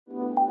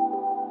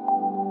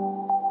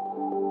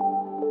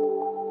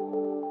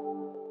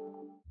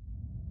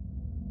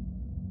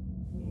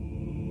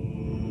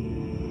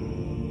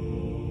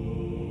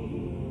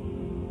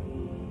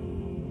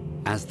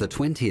As the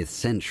 20th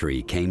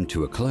century came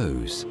to a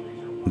close,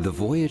 the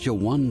Voyager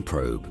 1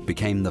 probe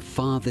became the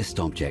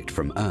farthest object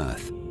from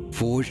Earth,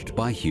 forged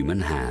by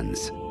human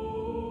hands.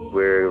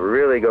 We're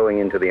really going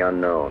into the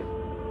unknown.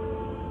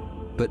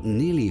 But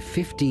nearly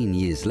 15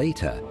 years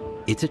later,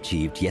 it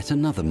achieved yet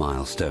another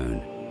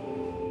milestone.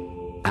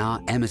 Our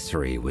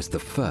emissary was the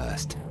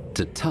first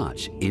to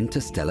touch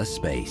interstellar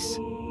space.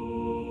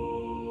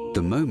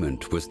 The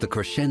moment was the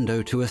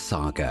crescendo to a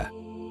saga,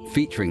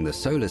 featuring the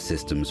solar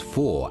system's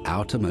 4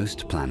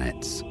 outermost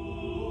planets.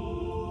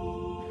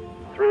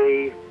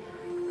 3,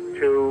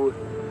 2,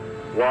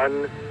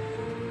 1.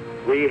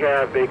 We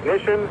have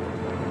ignition.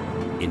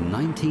 In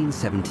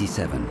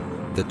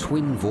 1977, the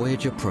twin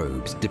Voyager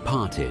probes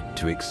departed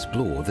to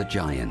explore the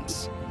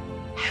giants.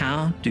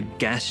 How do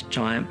gas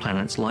giant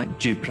planets like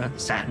Jupiter,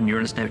 Saturn,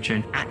 Uranus,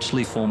 Neptune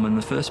actually form in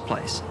the first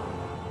place?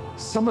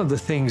 Some of the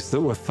things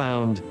that were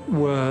found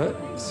were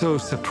so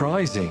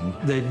surprising,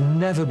 they'd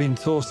never been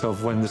thought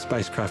of when the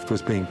spacecraft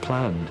was being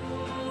planned.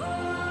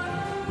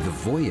 The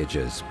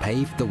Voyagers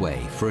paved the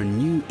way for a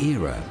new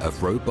era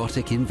of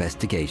robotic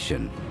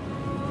investigation.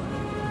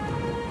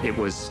 It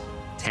was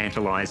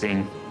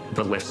tantalizing,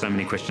 but left so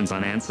many questions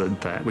unanswered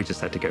that we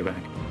just had to go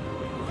back.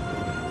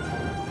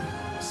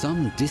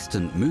 Some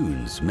distant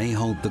moons may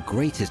hold the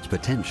greatest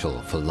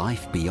potential for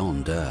life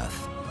beyond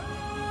Earth.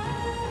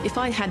 If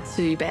I had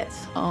to bet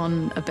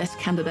on a best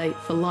candidate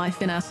for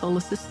life in our solar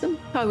system,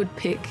 I would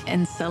pick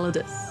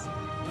Enceladus.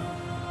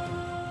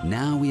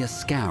 Now we are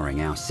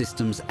scouring our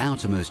system's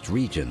outermost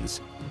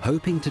regions,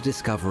 hoping to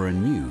discover a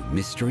new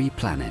mystery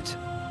planet.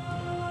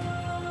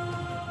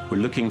 We're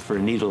looking for a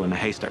needle in a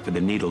haystack, but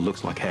the needle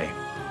looks like hay.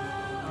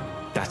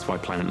 That's why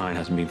Planet 9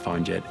 hasn't been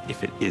found yet,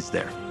 if it is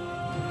there.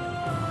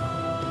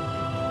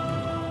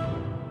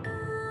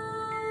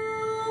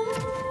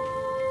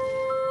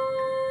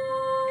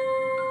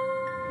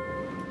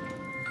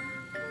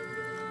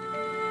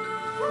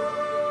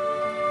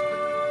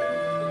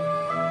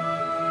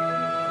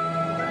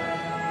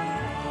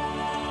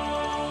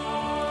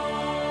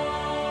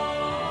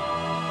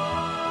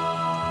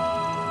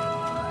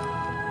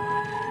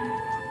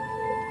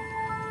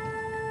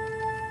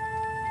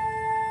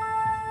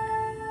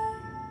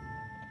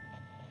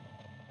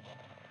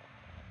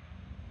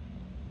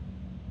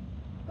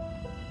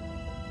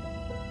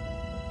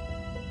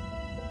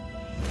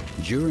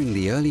 During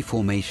the early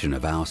formation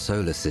of our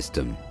solar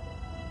system,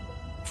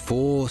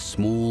 4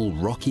 small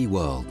rocky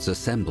worlds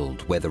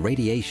assembled where the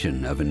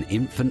radiation of an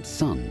infant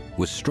sun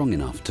was strong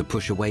enough to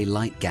push away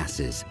light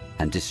gases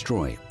and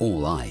destroy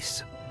all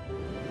ice.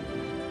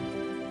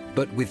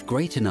 But with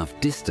great enough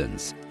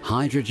distance,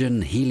 hydrogen,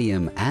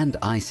 helium, and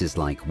ices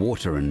like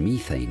water and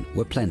methane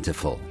were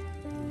plentiful.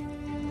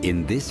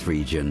 In this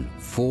region,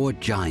 4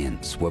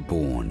 giants were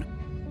born: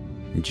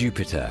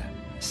 Jupiter,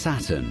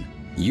 Saturn,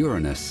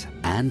 Uranus,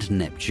 and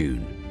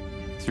Neptune.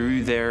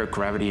 Through their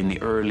gravity in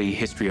the early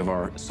history of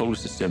our solar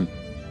system,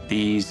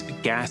 these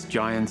gas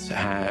giants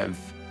have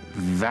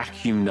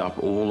vacuumed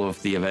up all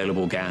of the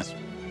available gas.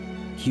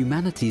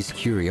 Humanity's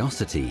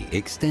curiosity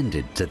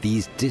extended to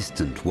these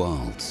distant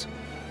worlds.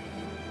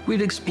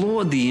 We'd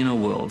explored the inner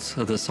worlds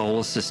of the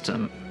solar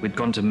system. We'd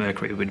gone to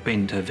Mercury, we'd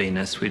been to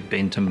Venus, we'd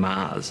been to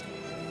Mars.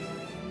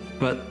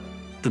 But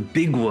the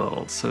big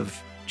worlds of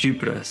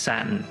Jupiter,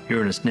 Saturn,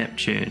 Uranus,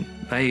 Neptune,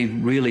 they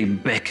really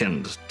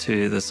beckoned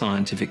to the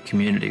scientific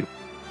community.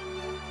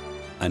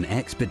 An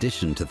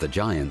expedition to the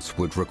giants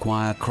would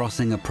require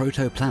crossing a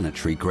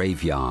protoplanetary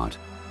graveyard,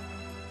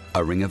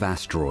 a ring of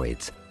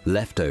asteroids,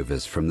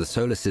 leftovers from the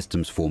solar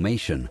system's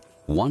formation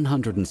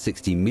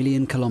 160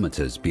 million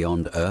kilometers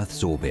beyond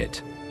Earth's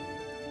orbit.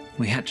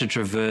 We had to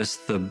traverse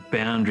the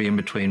boundary in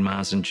between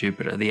Mars and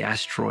Jupiter, the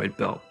asteroid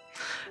belt.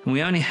 And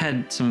we only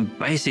had some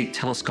basic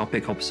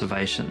telescopic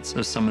observations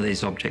of some of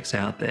these objects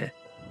out there.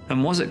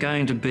 And was it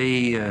going to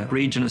be a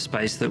region of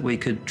space that we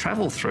could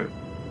travel through?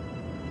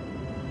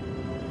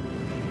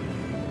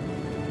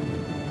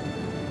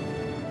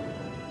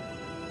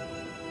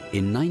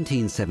 In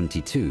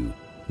 1972,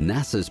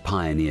 NASA's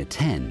Pioneer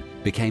 10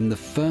 became the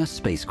first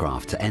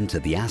spacecraft to enter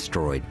the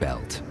asteroid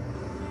belt.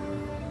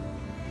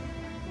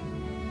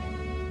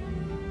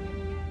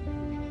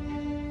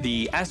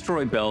 The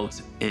asteroid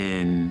belt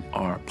in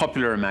our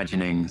popular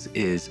imaginings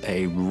is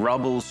a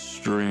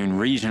rubble-strewn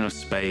region of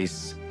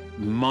space,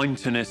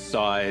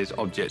 mountainous-sized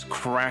objects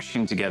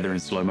crashing together in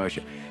slow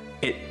motion.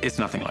 It's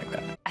nothing like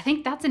that. I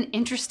think that's an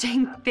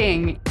interesting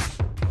thing.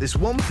 This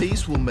one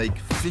piece will make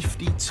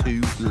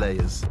 52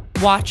 layers.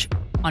 Watch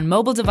on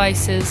mobile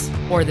devices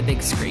or the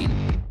big screen,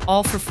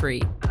 all for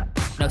free.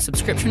 No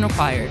subscription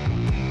required.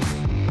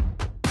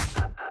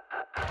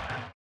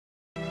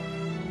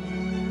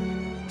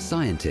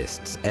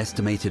 Scientists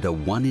estimated a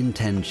 1 in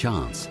 10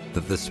 chance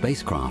that the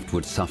spacecraft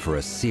would suffer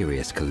a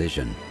serious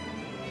collision.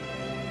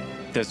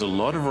 There's a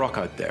lot of rock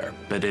out there,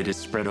 but it is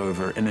spread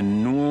over an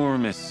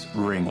enormous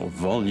ring or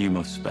volume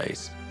of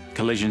space.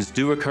 Collisions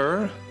do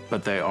occur,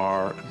 but they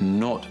are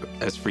not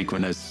as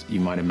frequent as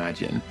you might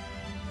imagine.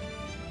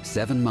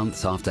 7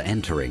 months after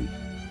entering,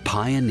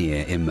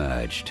 Pioneer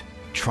emerged,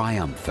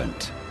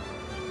 triumphant.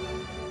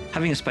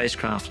 Having a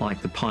spacecraft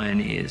like the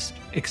Pioneers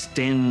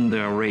extend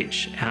their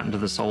reach out into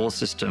the solar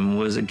system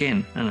was,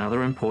 again,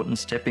 another important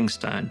stepping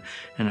stone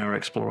in our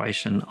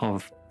exploration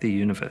of the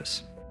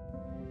universe.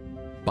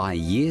 By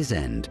year's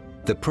end,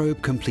 the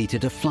probe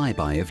completed a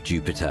flyby of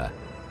Jupiter,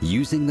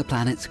 using the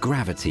planet's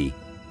gravity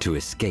to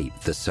escape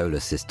the solar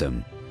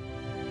system.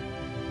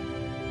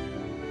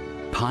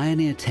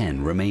 Pioneer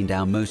 10 remained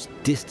our most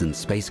distant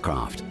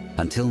spacecraft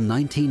until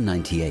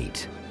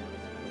 1998.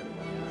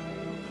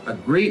 A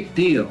great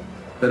deal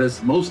that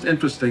is most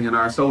interesting in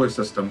our solar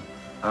system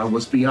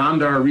was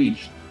beyond our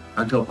reach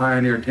until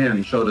Pioneer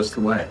 10 showed us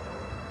the way.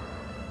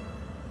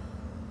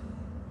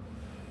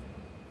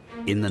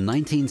 In the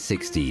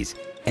 1960s,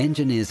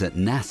 engineers at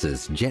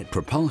NASA's Jet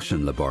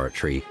Propulsion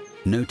Laboratory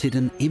noted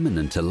an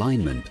imminent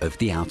alignment of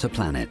the outer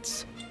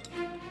planets.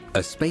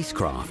 A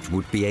spacecraft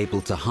would be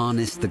able to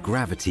harness the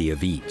gravity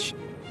of each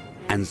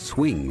and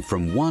swing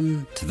from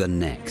one to the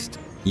next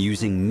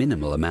using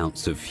minimal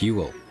amounts of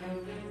fuel.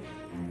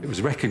 It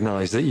was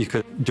recognized that you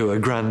could do a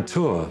grand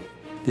tour,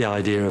 the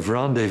idea of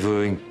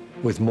rendezvousing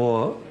with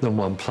more than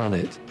one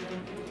planet.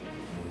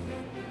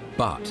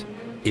 But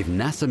if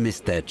NASA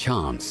missed their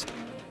chance,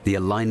 the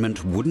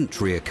alignment wouldn't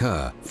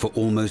reoccur for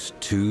almost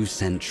 2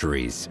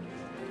 centuries.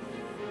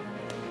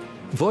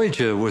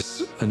 Voyager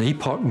was an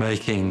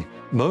epoch-making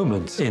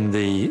moment in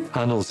the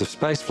annals of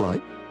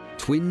spaceflight.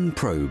 Twin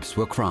probes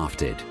were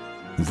crafted,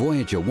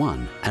 Voyager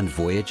 1 and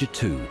Voyager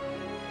 2.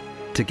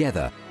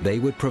 Together, they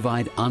would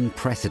provide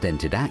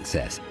unprecedented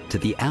access to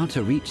the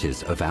outer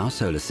reaches of our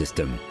solar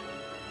system.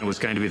 It was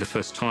going to be the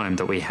first time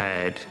that we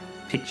had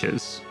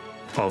pictures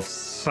of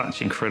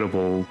such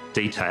incredible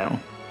detail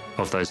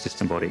of those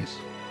distant bodies.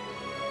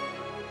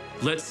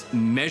 Let's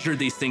measure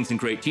these things in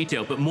great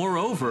detail, but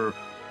moreover,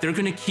 they're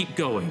going to keep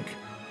going.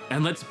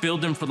 And let's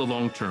build them for the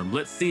long term.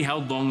 Let's see how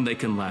long they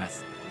can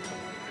last.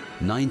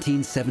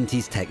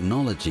 1970s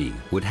technology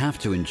would have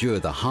to endure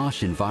the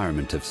harsh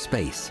environment of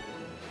space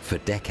for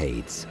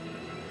decades.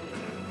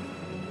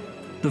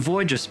 The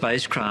Voyager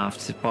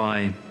spacecraft,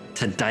 by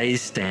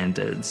today's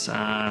standards,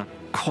 are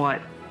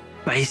quite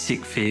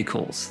basic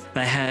vehicles.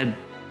 They had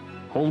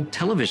old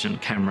television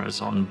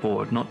cameras on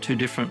board, not too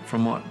different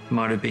from what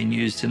might have been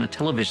used in a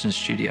television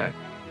studio.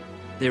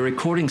 Their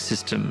recording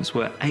systems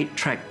were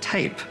 8-track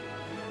tape.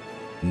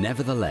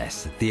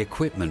 Nevertheless, the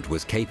equipment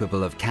was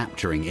capable of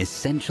capturing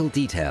essential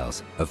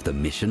details of the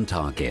mission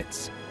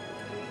targets.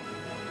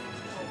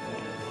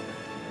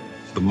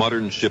 The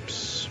modern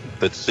ships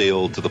that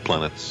sail to the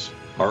planets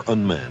are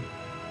unmanned.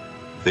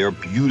 They are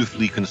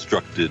beautifully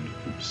constructed,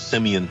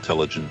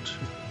 semi-intelligent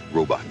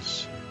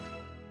robots.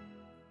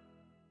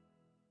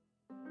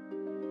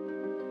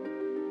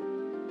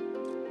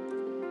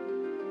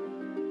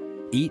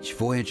 Each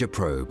Voyager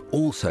probe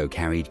also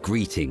carried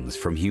greetings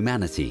from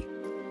humanity.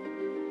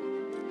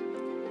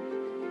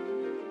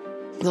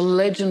 The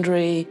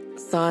legendary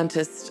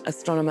scientist,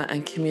 astronomer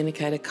and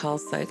communicator Carl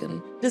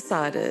Sagan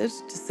decided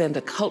to send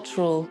a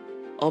cultural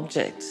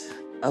object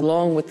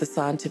along with the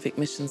scientific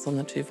missions on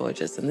the 2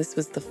 voyages, and this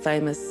was the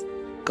famous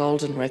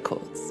Golden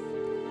Records.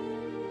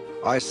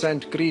 I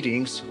send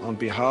greetings on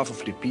behalf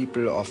of the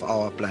people of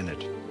our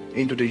planet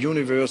into the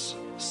universe,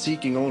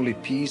 seeking only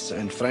peace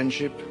and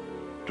friendship,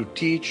 to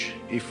teach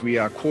if we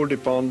are called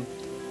upon,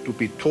 to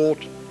be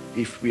taught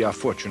if we are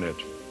fortunate.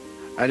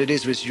 And it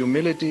is with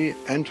humility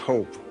and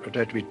hope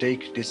that we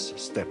take this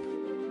step.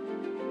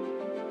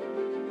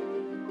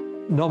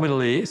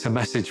 Nominally, it's a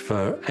message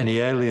for any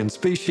alien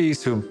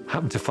species who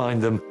happen to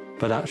find them,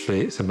 but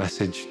actually it's a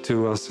message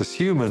to us as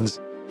humans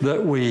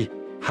that we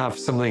have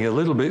something a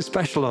little bit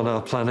special on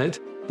our planet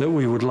that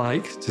we would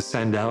like to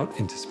send out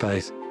into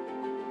space.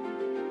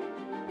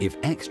 If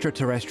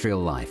extraterrestrial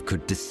life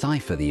could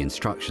decipher the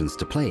instructions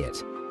to play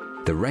it,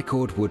 the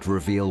record would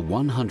reveal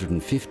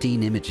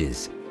 115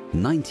 images,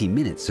 90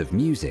 minutes of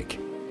music,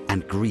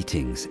 and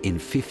greetings in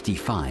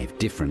 55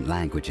 different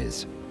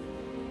languages.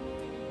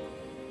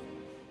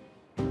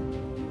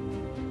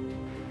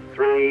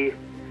 3,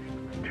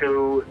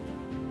 2,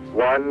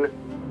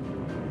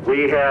 1.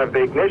 We have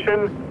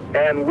ignition,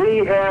 and we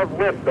have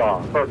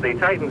liftoff of the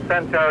Titan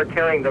Centaur,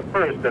 carrying the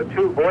first of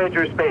 2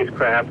 Voyager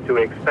spacecraft to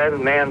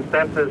extend man's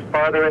senses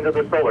farther into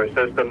the solar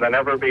system than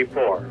ever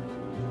before.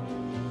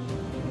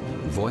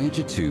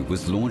 Voyager 2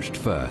 was launched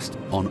first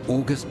on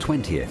August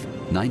 20th,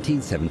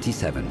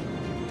 1977.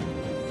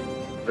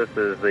 This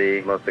is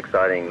the most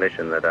exciting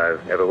mission that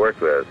I've ever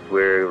worked with.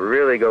 We're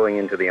really going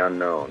into the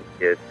unknown.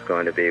 It's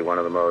going to be one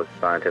of the most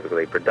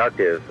scientifically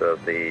productive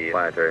of the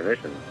planetary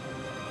missions.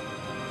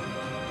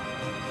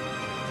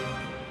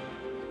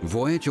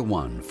 Voyager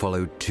 1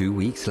 followed 2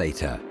 weeks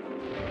later.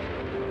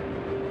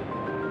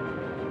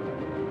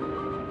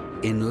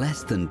 In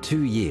less than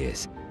 2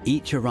 years,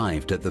 each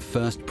arrived at the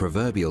first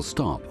proverbial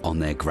stop on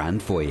their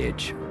grand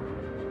voyage.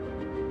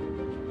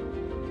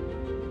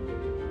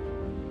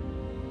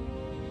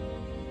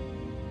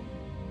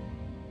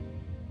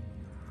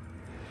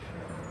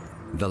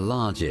 The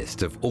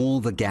largest of all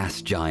the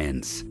gas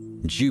giants,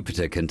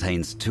 Jupiter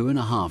contains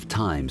 2.5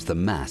 times the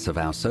mass of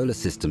our solar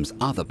system's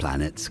other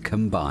planets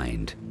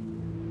combined.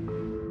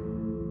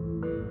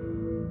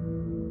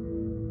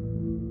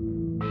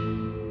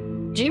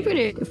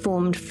 Jupiter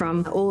formed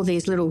from all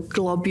these little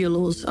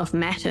globules of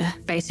matter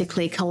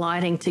basically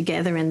colliding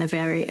together in the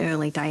very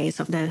early days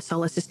of the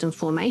solar system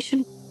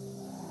formation.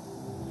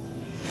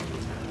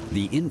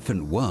 The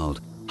infant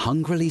world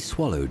hungrily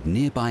swallowed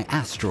nearby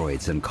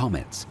asteroids and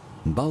comets,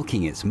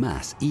 bulking its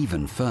mass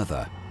even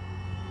further.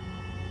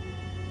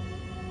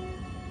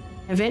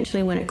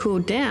 Eventually, when it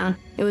cooled down,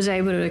 it was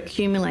able to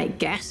accumulate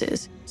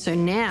gases. So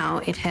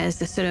now it has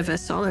this sort of a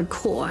solid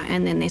core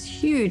and then this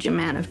huge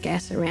amount of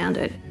gas around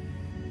it.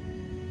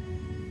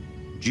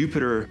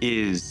 Jupiter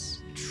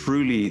is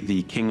truly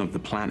the king of the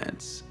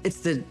planets.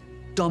 It's the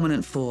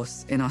dominant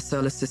force in our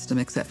solar system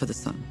except for the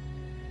Sun.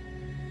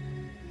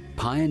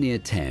 Pioneer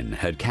 10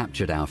 had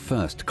captured our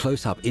first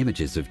close-up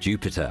images of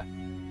Jupiter,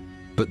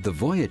 but the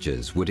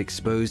Voyagers would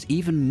expose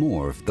even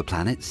more of the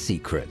planet's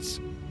secrets.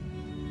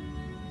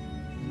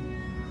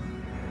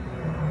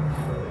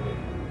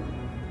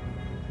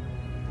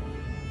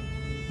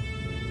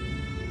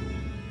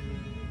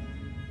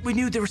 We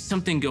knew there was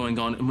something going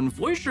on, and when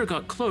Voyager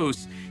got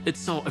close, it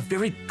saw a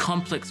very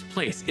complex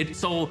place. It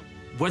saw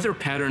weather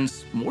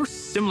patterns more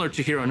similar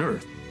to here on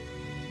Earth.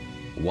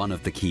 One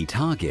of the key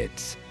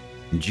targets,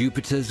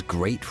 Jupiter's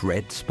Great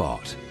Red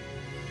Spot.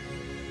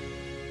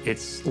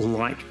 It's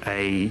like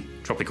a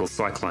tropical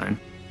cyclone,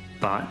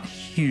 but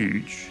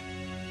huge.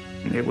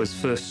 It was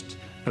first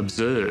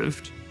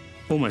observed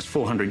almost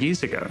 400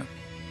 years ago.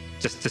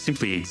 Just to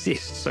simply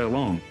exist so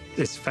long,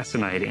 it's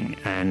fascinating,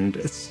 and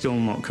it's still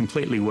not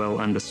completely well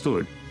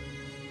understood.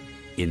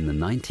 In the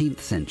 19th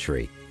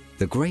century,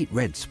 the Great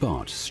Red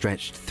Spot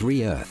stretched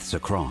 3 Earths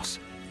across.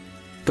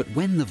 But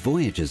when the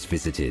Voyagers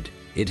visited,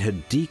 it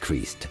had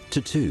decreased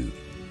to 2.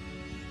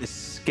 The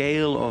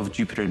scale of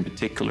Jupiter in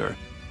particular,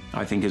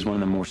 I think, is one of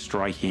the more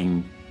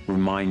striking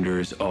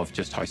reminders of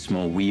just how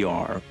small we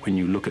are when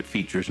you look at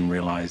features and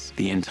realize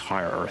the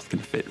entire Earth can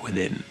fit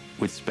within,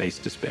 with space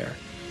to spare.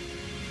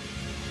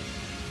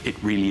 It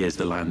really is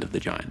the land of the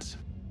giants.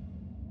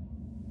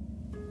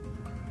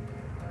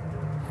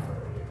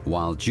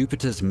 While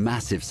Jupiter's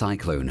massive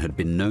cyclone had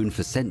been known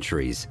for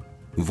centuries,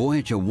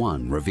 Voyager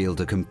 1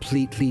 revealed a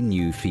completely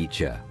new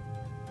feature.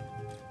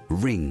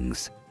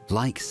 Rings,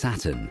 like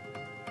Saturn.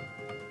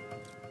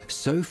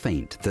 So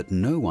faint that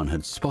no one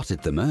had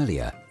spotted them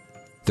earlier,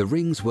 the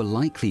rings were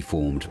likely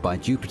formed by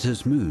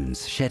Jupiter's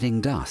moons shedding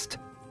dust,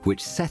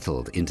 which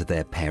settled into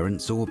their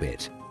parent's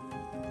orbit.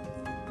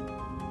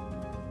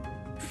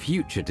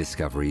 Future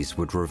discoveries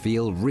would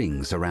reveal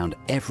rings around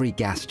every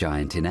gas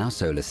giant in our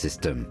solar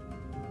system.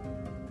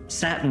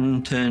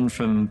 Saturn turned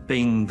from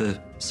being the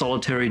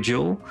solitary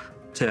jewel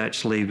to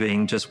actually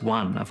being just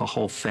one of a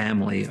whole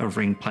family of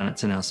ring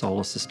planets in our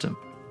solar system.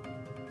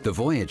 The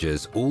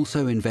Voyagers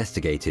also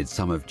investigated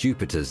some of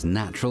Jupiter's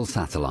natural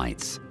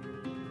satellites.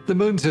 The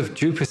moons of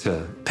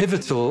Jupiter,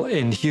 pivotal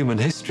in human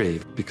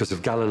history because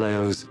of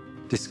Galileo's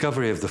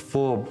discovery of the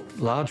 4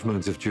 large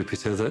moons of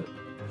Jupiter, that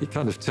it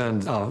kind of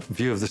turned our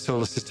view of the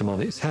solar system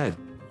on its head.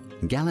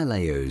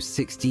 Galileo's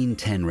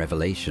 1610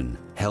 revelation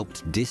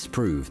helped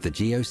disprove the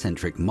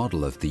geocentric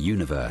model of the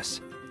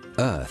universe.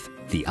 Earth,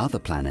 the other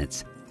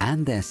planets,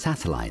 and their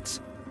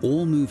satellites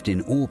all moved in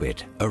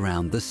orbit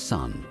around the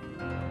Sun.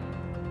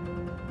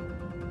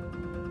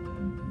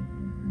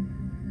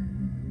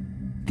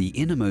 The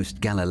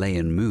innermost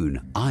Galilean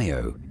moon,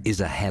 Io,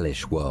 is a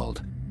hellish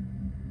world,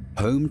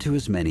 home to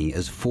as many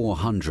as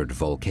 400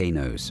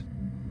 volcanoes.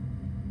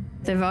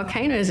 The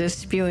volcanoes are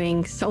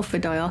spewing sulfur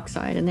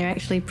dioxide, and they're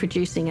actually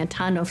producing a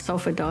ton of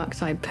sulfur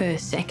dioxide per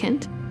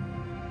second.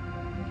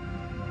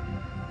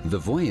 The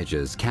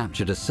Voyagers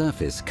captured a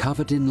surface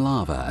covered in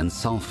lava and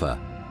sulfur,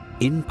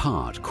 in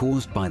part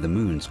caused by the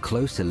moon's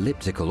close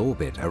elliptical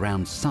orbit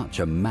around such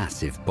a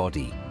massive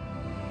body.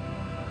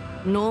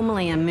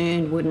 Normally a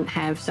moon wouldn't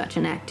have such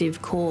an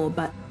active core,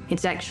 but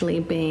it's actually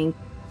being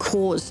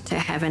caused to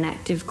have an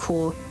active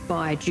core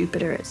by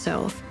Jupiter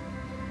itself.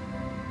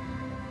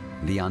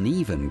 The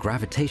uneven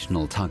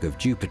gravitational tug of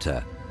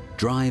Jupiter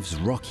drives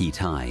rocky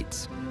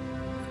tides.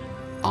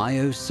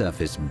 Io's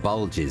surface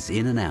bulges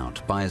in and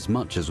out by as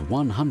much as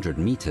 100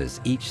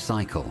 meters each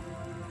cycle,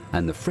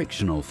 and the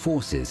frictional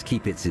forces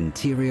keep its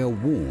interior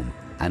warm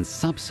and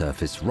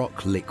subsurface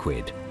rock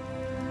liquid.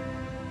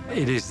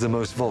 It is the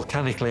most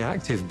volcanically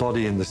active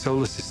body in the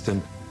solar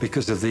system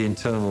because of the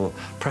internal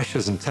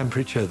pressures and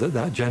temperature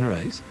that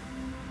generates.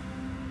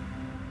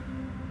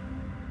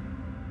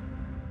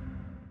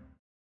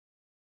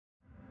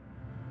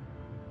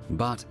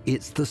 But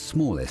it's the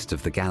smallest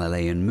of the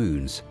Galilean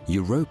moons,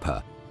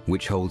 Europa,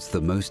 which holds the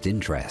most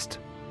interest.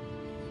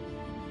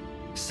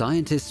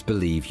 Scientists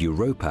believe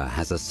Europa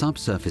has a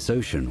subsurface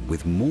ocean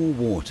with more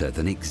water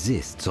than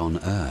exists on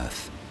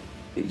Earth.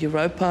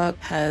 Europa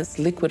has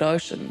liquid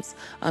oceans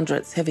under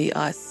its heavy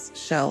ice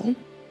shell.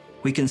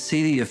 We can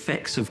see the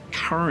effects of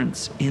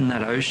currents in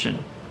that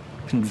ocean,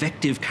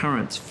 convective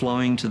currents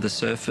flowing to the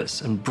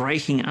surface and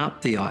breaking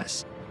up the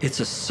ice. It's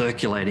a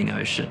circulating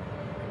ocean.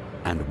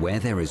 And where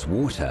there is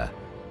water,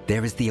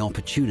 there is the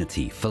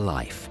opportunity for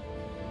life.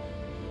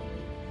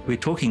 We're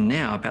talking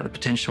now about the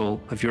potential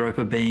of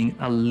Europa being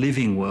a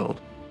living world.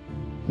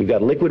 We've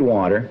got liquid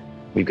water,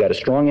 We've got a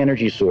strong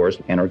energy source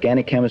and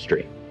organic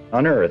chemistry.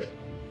 On Earth,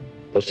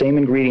 those same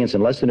ingredients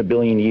in less than 1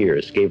 billion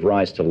years gave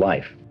rise to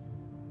life.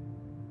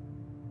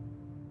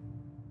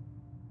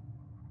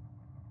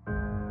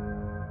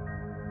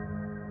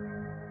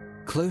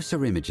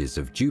 Closer images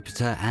of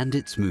Jupiter and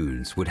its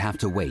moons would have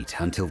to wait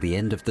until the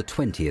end of the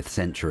 20th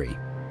century.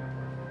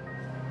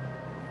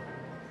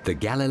 The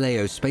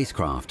Galileo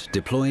spacecraft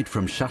deployed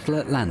from Shuttle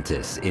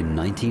Atlantis in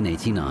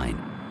 1989.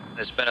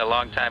 It's been a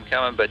long time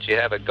coming, but you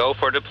have a go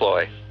for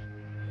deploy.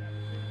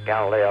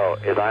 Galileo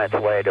is on its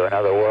way to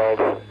another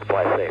world.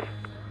 Fly safe.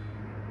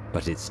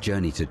 But its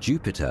journey to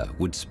Jupiter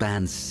would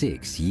span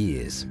 6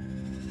 years.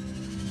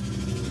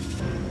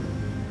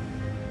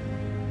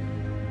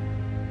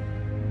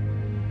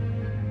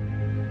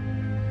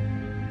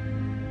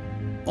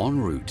 En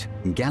route,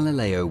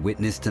 Galileo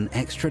witnessed an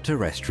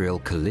extraterrestrial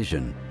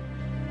collision.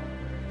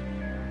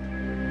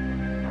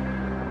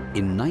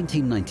 In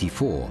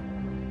 1994,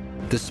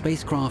 the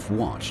spacecraft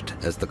watched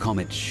as the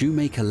comet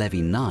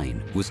Shoemaker-Levy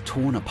 9 was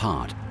torn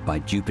apart by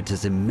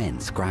Jupiter's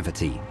immense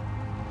gravity.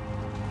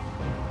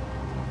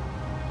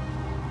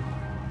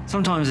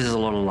 Sometimes there's a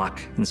lot of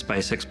luck in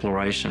space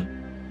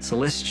exploration.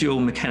 Celestial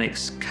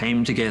mechanics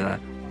came together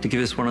to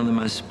give us one of the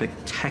most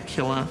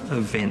spectacular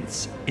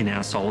events in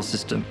our solar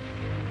system.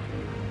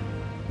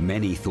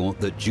 Many thought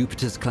that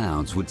Jupiter's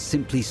clouds would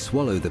simply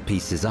swallow the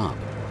pieces up.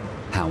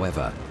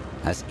 However,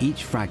 as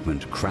each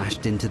fragment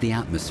crashed into the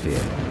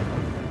atmosphere,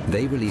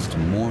 they released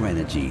more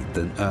energy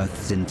than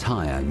Earth's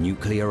entire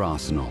nuclear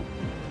arsenal.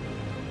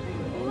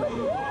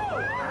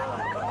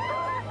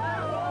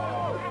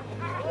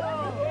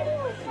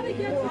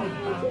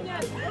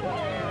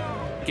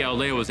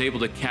 Galileo was able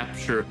to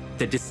capture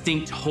the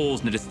distinct holes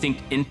and the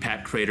distinct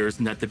impact craters,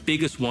 and that the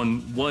biggest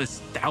one was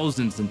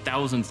thousands and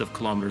thousands of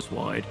kilometers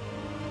wide.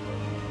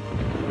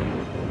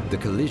 The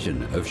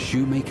collision of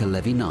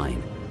Shoemaker-Levy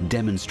 9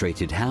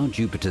 demonstrated how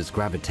Jupiter's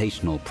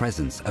gravitational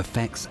presence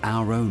affects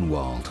our own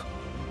world.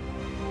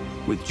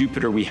 With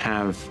Jupiter, we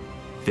have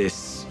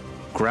this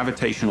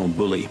gravitational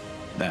bully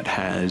that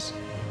has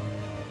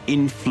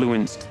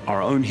influenced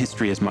our own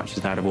history as much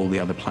as that of all the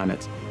other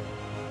planets.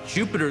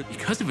 Jupiter,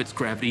 because of its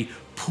gravity,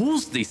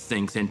 pulls these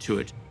things into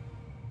it.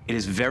 It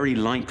is very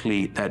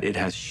likely that it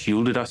has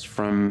shielded us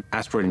from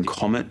asteroid and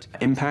comet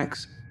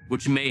impacts,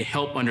 which may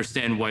help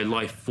understand why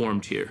life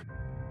formed here.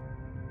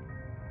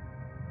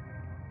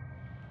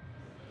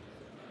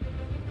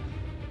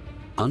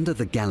 Under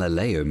the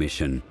Galileo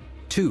mission,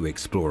 2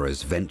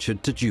 explorers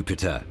ventured to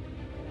Jupiter.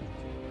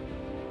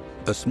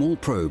 A small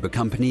probe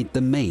accompanied the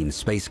main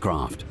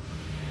spacecraft,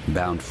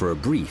 bound for a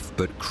brief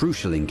but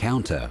crucial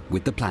encounter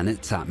with the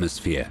planet's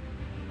atmosphere.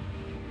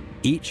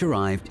 Each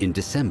arrived in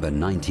December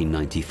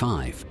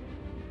 1995.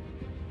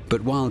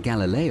 But while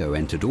Galileo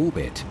entered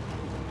orbit,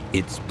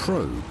 its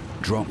probe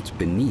dropped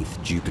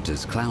beneath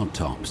Jupiter's cloud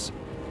tops.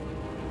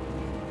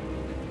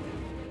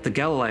 The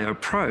Galileo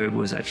probe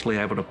was actually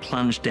able to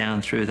plunge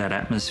down through that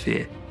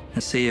atmosphere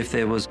and see if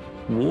there was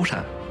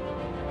water.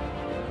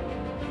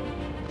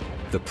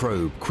 The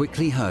probe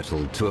quickly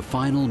hurtled to a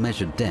final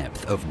measured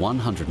depth of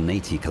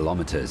 180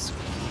 kilometers.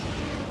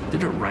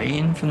 Did it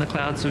rain from the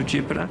clouds of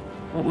Jupiter?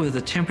 What were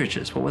the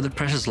temperatures? What were the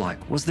pressures like?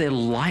 Was there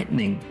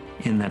lightning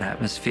in that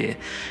atmosphere?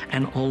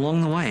 And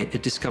along the way,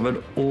 it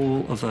discovered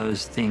all of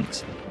those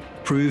things,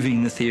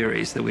 proving the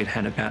theories that we'd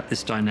had about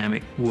this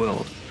dynamic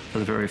world for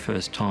the very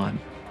first time.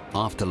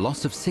 After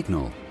loss of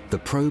signal, the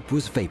probe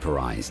was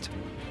vaporized.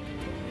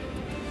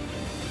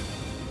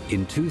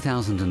 In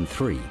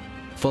 2003,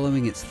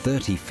 following its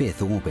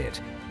 35th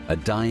orbit, a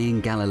dying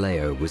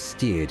Galileo was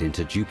steered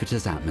into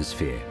Jupiter's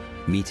atmosphere,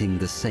 meeting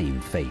the same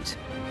fate.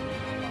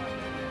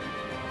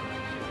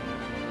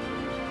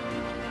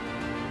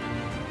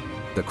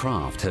 The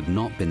craft had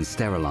not been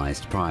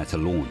sterilized prior to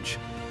launch.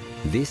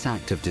 This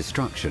act of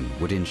destruction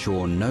would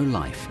ensure no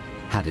life,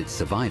 had it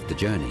survived the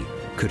journey,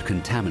 could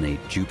contaminate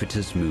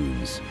Jupiter's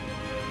moons.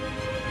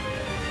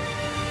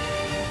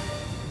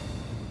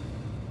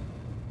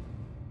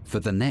 For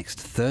the next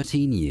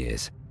 13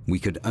 years, we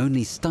could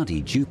only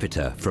study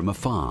Jupiter from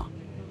afar.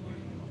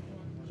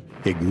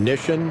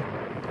 Ignition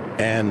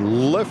and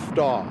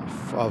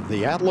liftoff of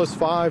the Atlas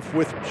V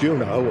with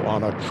Juno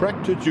on a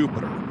trek to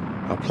Jupiter,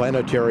 a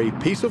planetary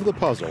piece of the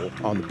puzzle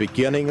on the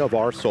beginning of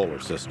our solar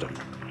system.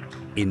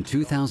 In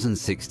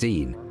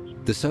 2016,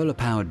 the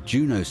solar-powered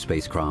Juno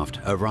spacecraft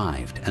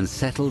arrived and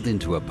settled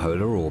into a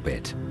polar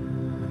orbit.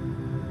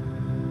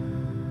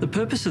 The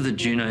purpose of the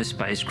Juno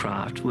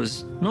spacecraft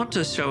was not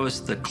to show us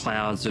the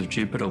clouds of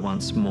Jupiter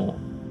once more,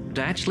 but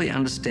to actually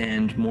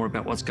understand more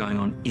about what's going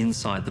on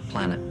inside the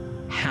planet.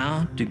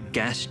 How do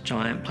gas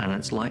giant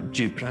planets like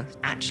Jupiter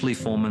actually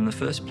form in the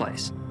first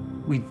place?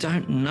 We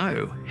don't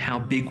know how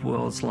big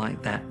worlds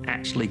like that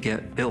actually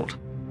get built.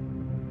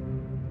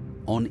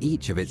 On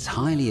each of its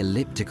highly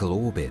elliptical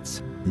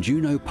orbits,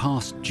 Juno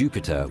passed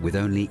Jupiter with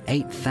only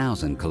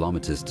 8,000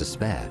 kilometers to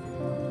spare.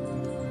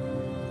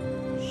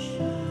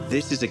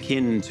 This is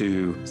akin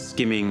to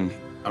skimming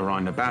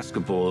around a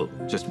basketball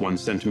just 1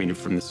 centimeter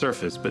from the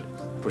surface, but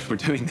of course we're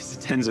doing this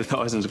at tens of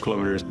thousands of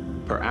kilometers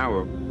per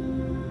hour.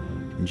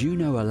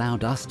 Juno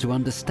allowed us to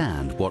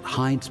understand what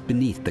hides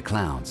beneath the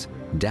clouds,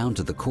 down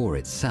to the core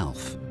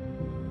itself.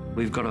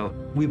 We've got a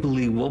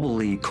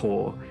wibbly-wobbly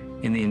core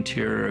in the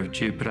interior of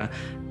Jupiter,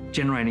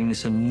 generating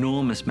this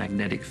enormous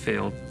magnetic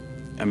field.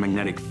 A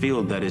magnetic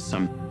field that is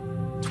some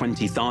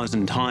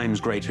 20,000 times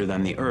greater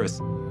than the Earth.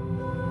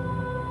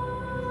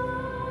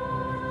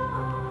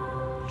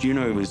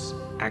 Juno was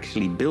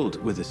actually built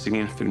with a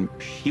significant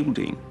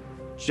shielding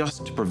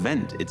just to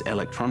prevent its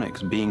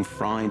electronics being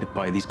fried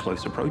by these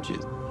close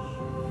approaches.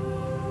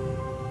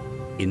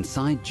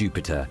 Inside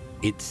Jupiter,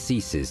 it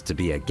ceases to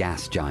be a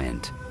gas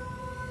giant.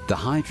 The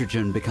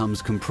hydrogen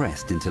becomes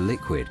compressed into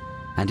liquid,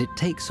 and it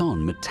takes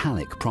on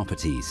metallic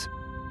properties.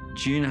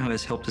 Juno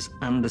has helped us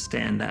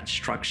understand that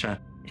structure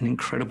in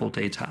incredible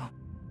detail.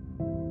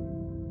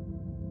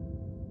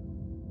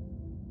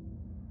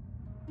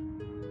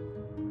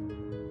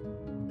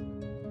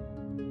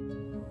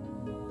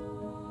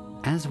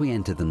 As we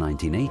enter the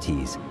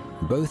 1980s,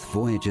 both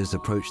voyagers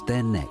approached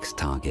their next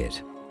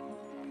target.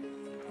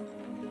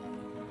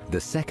 The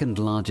second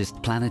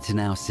largest planet in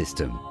our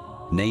system,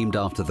 named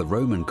after the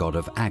Roman god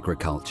of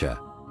agriculture,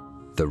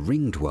 the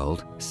ringed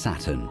world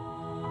Saturn.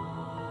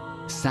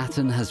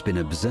 Saturn has been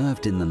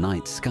observed in the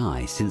night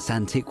sky since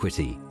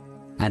antiquity,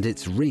 and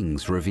its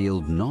rings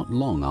revealed not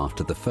long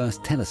after the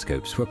first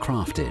telescopes were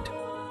crafted.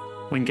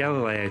 When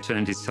Galileo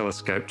turned his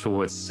telescope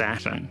towards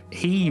Saturn,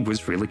 he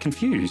was really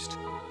confused.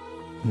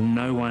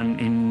 No one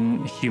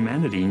in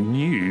humanity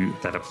knew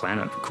that a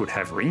planet could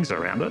have rings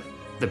around it.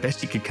 The best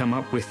he could come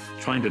up with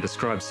trying to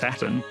describe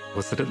Saturn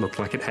was that it looked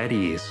like it had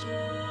ears.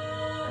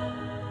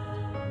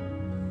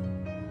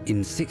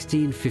 In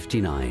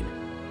 1659,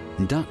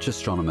 Dutch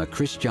astronomer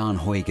Christiaan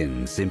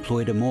Huygens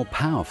employed a more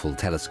powerful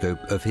telescope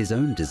of his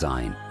own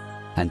design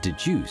and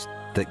deduced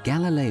that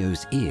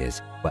Galileo's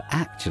ears were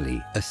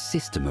actually a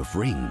system of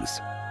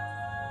rings.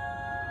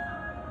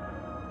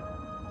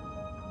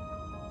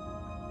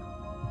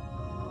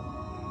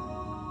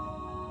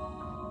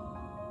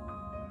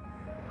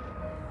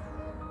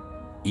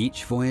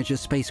 Each Voyager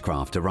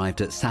spacecraft arrived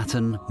at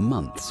Saturn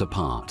months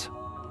apart.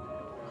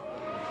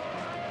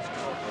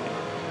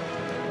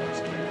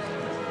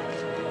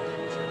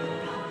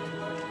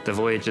 The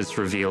Voyagers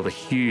revealed a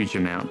huge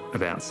amount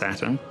about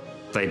Saturn.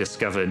 They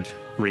discovered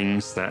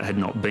rings that had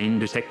not been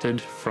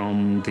detected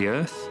from the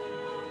Earth.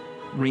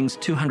 Rings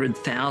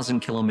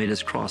 200,000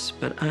 kilometers across,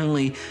 but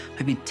only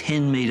maybe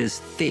 10 meters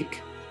thick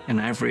in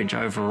average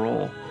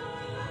overall.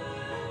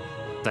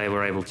 They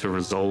were able to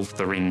resolve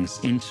the rings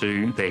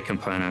into their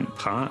component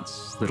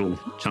parts, little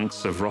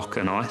chunks of rock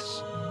and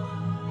ice.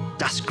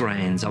 Dust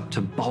grains up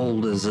to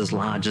boulders as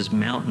large as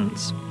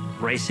mountains,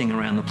 racing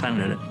around the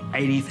planet at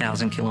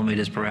 80,000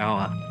 kilometers per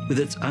hour, with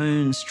its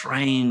own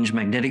strange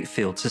magnetic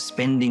field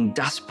suspending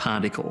dust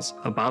particles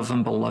above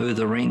and below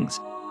the rings.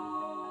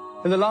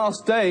 In the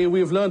last day, we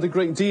have learned a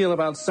great deal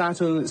about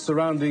Saturn and its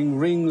surrounding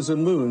rings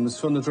and moons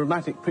from the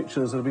dramatic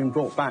pictures that have been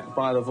brought back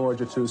by the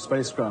Voyager 2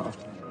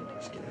 spacecraft.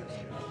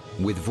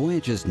 With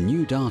Voyager's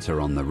new data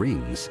on the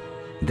rings,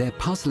 their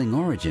puzzling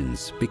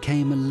origins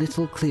became a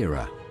little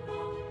clearer.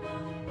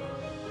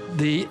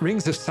 The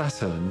rings of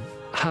Saturn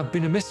have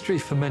been a mystery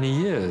for many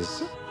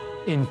years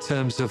in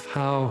terms of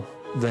how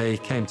they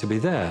came to be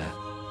there.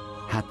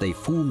 Had they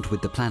formed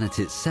with the planet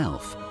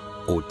itself,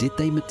 or did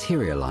they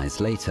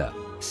materialize later,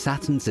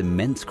 Saturn's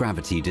immense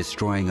gravity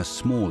destroying a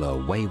smaller,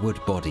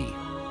 wayward body?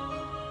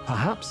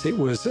 Perhaps it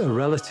was a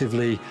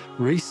relatively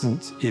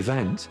recent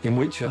event in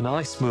which an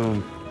ice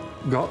moon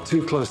got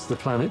too close to the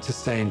planet to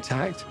stay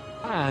intact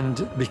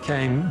and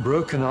became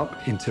broken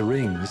up into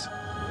rings.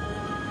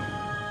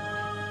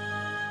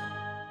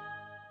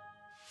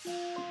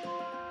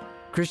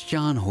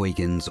 Christiaan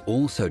Huygens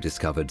also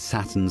discovered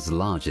Saturn's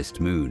largest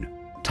moon,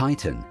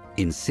 Titan,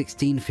 in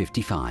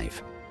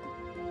 1655.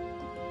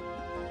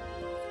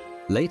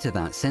 Later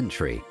that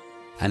century,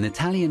 an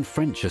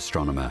Italian-French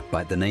astronomer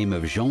by the name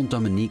of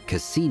Jean-Dominique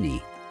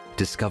Cassini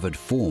discovered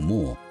 4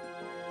 more.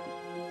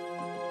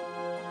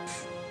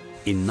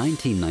 In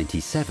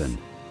 1997,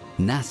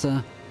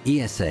 NASA,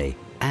 ESA,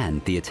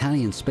 and the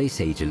Italian Space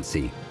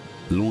Agency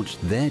launched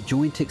their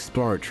joint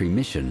exploratory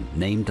mission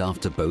named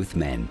after both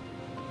men,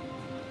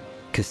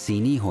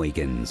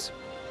 Cassini-Huygens.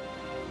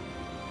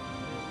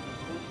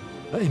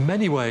 In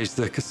many ways,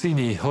 the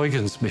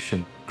Cassini-Huygens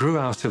mission grew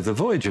out of the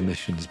Voyager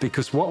missions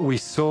because what we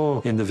saw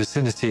in the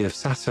vicinity of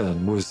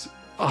Saturn was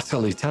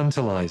utterly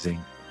tantalizing.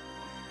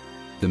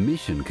 The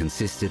mission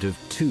consisted of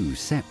 2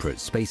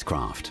 separate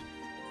spacecraft.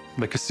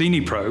 The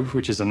Cassini probe,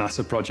 which is a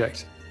NASA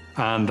project,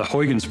 and the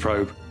Huygens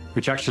probe,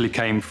 which actually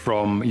came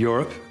from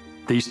Europe.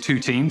 These 2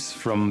 teams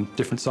from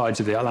different sides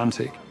of the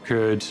Atlantic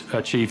could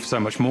achieve so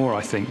much more,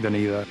 I think, than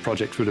either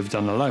project would have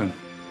done alone.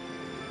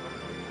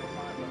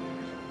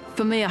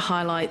 For me, a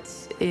highlight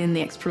in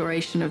the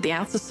exploration of the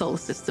outer solar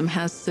system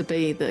has to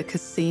be the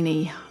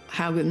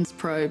Cassini-Huygens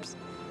probes.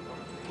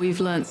 We've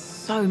learnt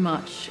so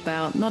much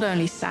about not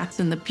only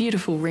Saturn, the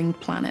beautiful ringed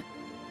planet,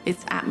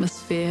 its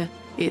atmosphere,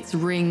 its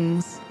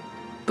rings,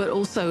 but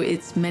also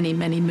its many,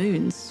 many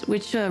moons,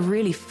 which are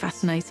really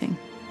fascinating.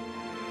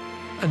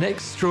 An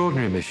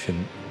extraordinary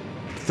mission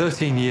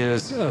 13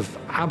 years of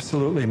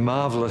absolutely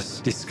marvelous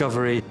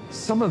discovery.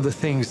 Some of the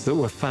things that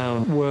were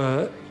found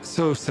were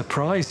so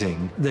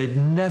surprising, they'd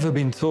never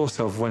been thought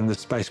of when the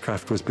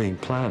spacecraft was being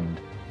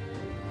planned.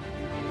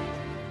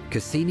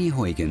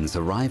 Cassini-Huygens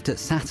arrived at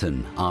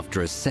Saturn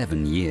after a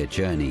 7-year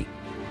journey.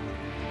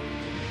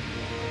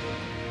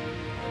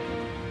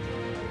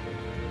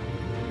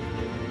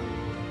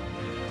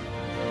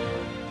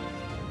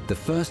 The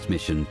first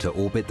mission to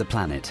orbit the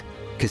planet,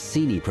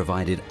 Cassini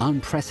provided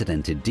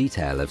unprecedented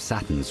detail of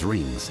Saturn's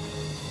rings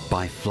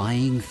by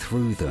flying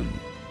through them.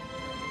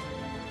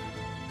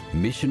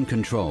 Mission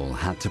Control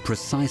had to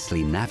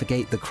precisely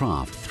navigate the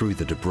craft through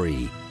the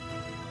debris.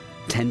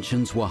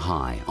 Tensions were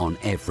high on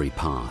every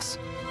pass.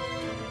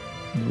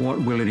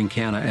 What will it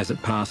encounter as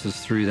it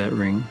passes through that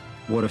ring?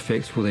 What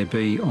effects will there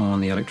be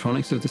on the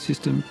electronics of the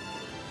system?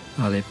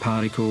 Are there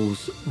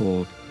particles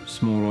or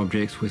small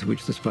objects with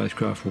which the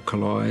spacecraft will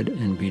collide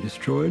and be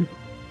destroyed?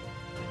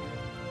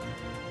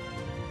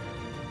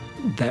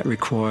 That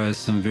requires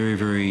some very,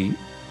 very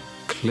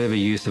clever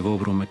use of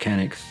orbital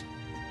mechanics.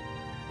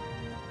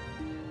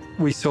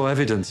 We saw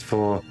evidence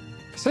for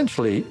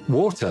essentially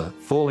water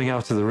falling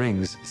out of the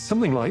rings,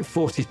 something like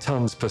 40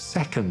 tons per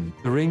second.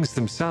 The rings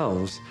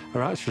themselves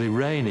are actually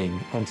raining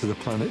onto the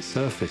planet's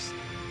surface.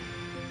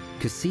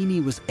 Cassini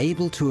was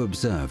able to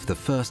observe the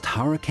first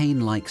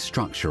hurricane-like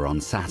structure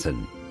on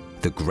Saturn,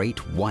 the Great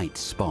White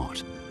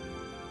Spot,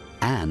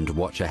 and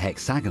watch a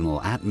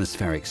hexagonal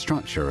atmospheric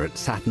structure at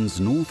Saturn's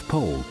North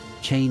Pole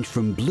change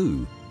from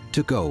blue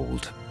to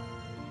gold.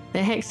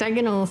 The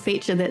hexagonal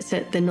feature that's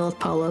at the North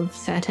Pole of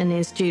Saturn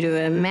is due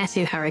to a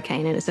massive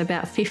hurricane, and it's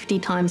about 50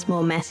 times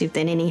more massive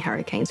than any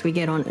hurricanes we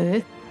get on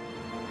Earth.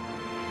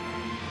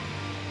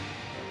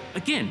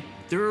 Again,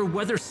 there are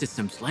weather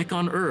systems like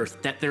on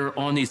Earth that they're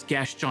on these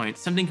gas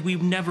giants, something we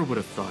never would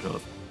have thought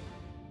of.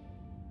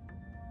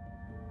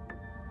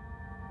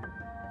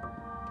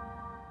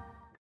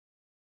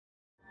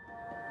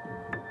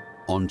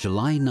 On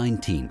July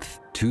 19,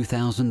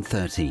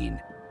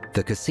 2013,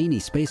 the Cassini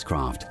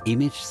spacecraft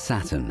imaged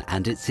Saturn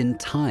and its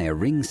entire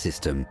ring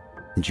system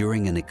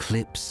during an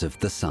eclipse of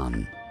the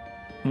sun.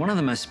 One of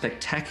the most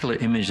spectacular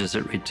images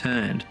it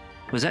returned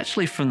was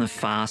actually from the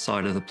far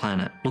side of the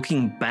planet,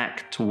 looking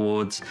back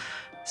towards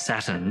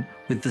Saturn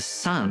with the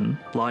sun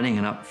lighting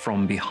it up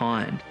from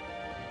behind.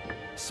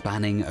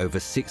 Spanning over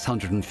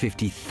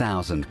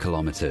 650,000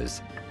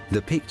 kilometers,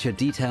 the picture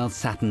detailed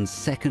Saturn's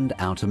second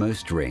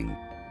outermost ring,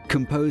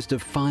 composed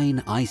of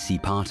fine icy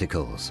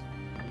particles.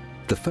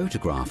 The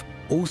photograph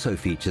also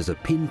features a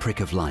pinprick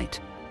of light,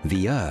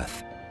 the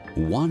Earth,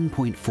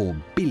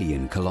 1.4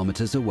 billion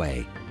kilometers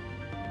away.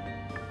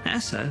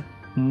 NASA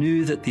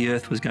knew that the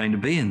Earth was going to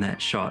be in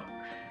that shot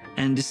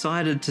and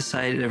decided to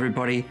say to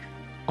everybody,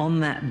 on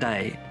that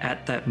day,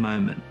 at that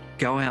moment,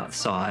 go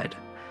outside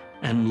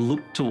and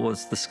look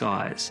towards the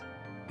skies,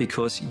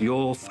 because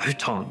your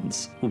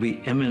photons will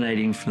be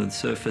emanating from the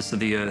surface of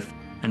the Earth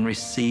and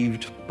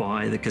received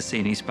by the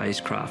Cassini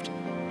spacecraft.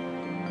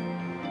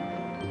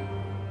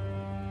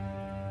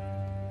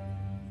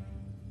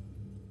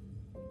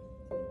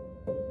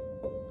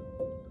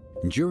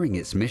 During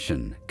its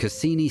mission,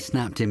 Cassini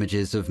snapped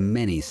images of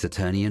many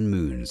Saturnian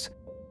moons,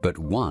 but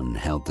one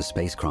held the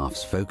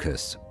spacecraft's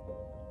focus.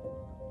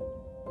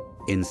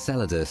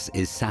 Enceladus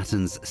is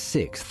Saturn's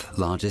 6th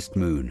largest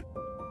moon.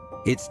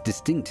 Its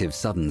distinctive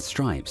southern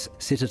stripes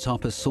sit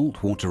atop a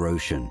saltwater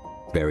ocean,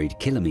 buried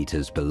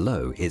kilometers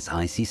below its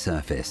icy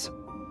surface.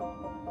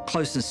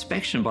 Close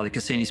inspection by the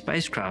Cassini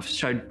spacecraft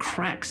showed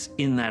cracks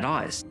in that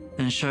ice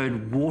and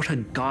showed water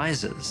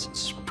geysers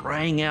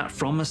spraying out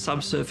from a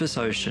subsurface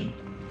ocean.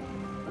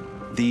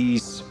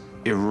 These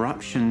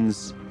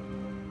eruptions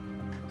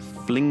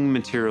fling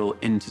material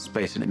into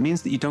space, and it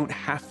means that you don't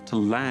have to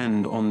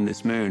land on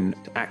this moon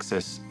to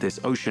access this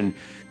ocean.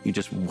 You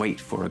just wait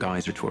for a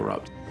geyser to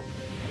erupt.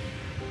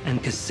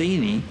 And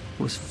Cassini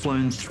was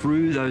flown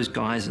through those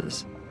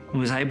geysers and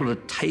was able to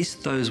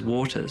taste those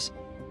waters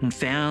and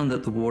found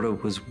that the water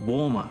was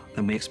warmer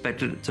than we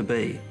expected it to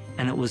be.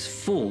 And it was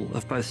full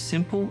of both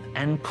simple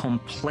and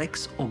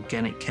complex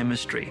organic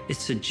chemistry. It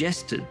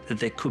suggested that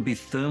there could be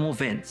thermal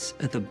vents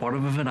at the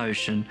bottom of an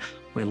ocean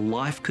where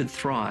life could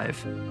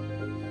thrive.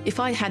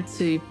 If I had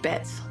to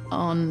bet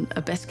on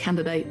a best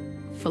candidate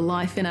for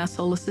life in our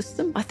solar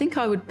system, I think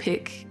I would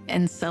pick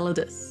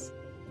Enceladus.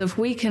 If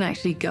we can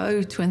actually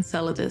go to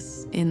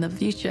Enceladus in the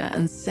future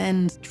and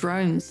send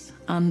drones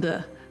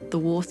under the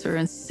water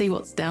and see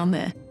what's down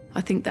there, I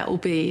think that will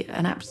be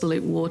an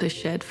absolute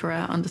watershed for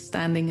our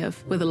understanding of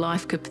whether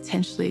life could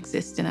potentially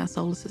exist in our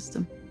solar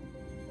system.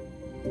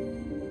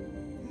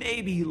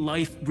 Maybe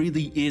life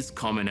really is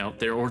common out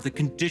there, or the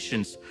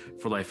conditions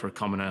for life are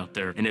common out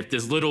there. And if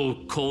this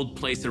little cold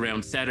place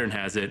around Saturn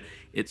has it,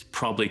 it's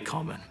probably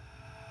common.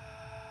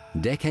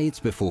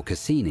 Decades before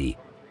Cassini,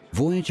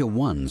 Voyager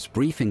 1's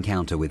brief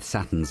encounter with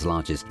Saturn's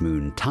largest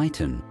moon,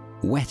 Titan,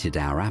 whetted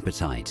our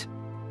appetite.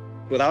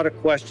 Without a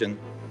question,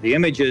 the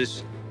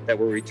images that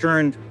were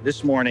returned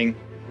this morning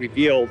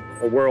revealed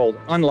a world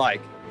unlike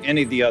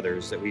any of the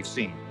others that we've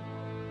seen.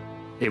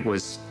 It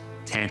was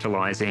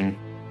tantalizing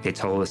It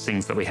told us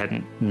things that we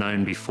hadn't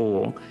known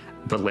before,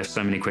 but left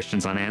so many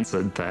questions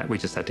unanswered that we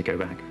just had to go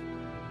back.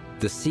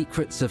 The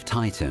secrets of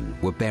Titan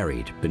were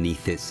buried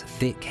beneath its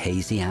thick,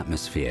 hazy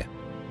atmosphere.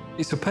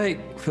 It's opaque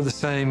for the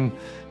same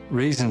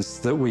reasons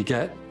that we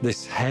get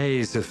this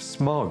haze of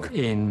smog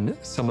in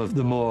some of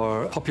the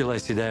more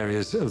populated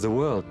areas of the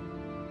world.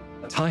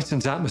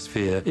 Titan's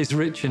atmosphere is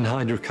rich in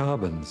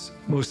hydrocarbons,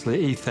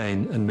 mostly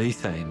ethane and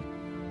methane.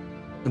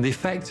 And the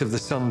effect of the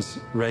sun's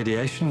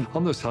radiation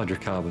on those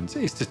hydrocarbons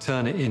is to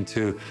turn it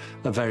into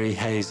a very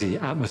hazy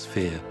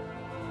atmosphere.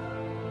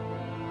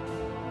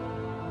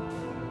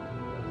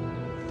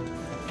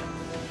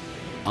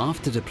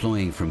 After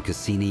deploying from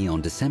Cassini on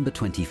December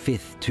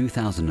 25,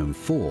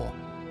 2004,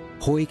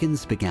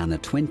 Huygens began a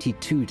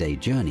 22-day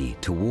journey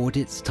toward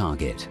its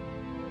target.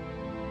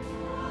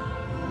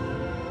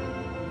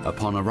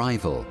 Upon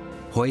arrival,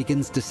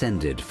 Huygens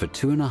descended for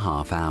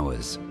 2.5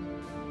 hours.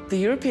 The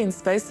European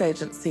Space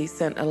Agency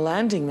sent a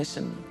landing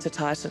mission to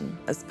Titan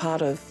as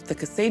part of the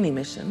Cassini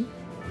mission.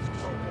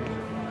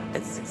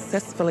 It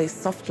successfully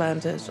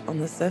soft-landed on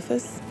the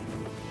surface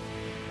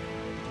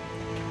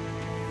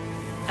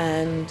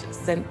and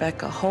sent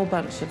back a whole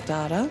bunch of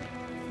data.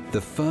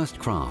 The first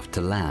craft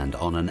to land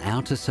on an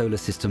outer solar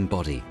system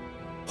body,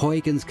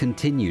 Huygens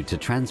continued to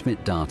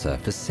transmit data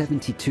for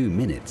 72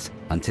 minutes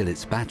until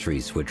its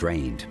batteries were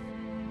drained.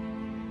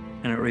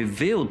 And it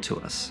revealed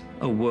to us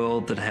a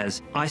world that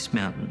has ice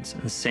mountains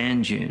and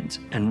sand dunes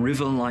and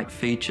river-like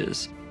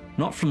features,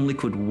 not from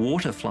liquid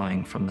water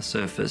flowing from the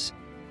surface,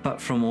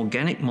 but from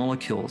organic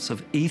molecules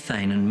of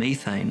ethane and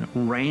methane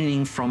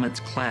raining from its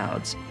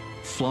clouds,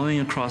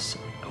 flowing across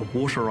a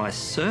water ice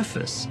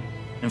surface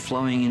and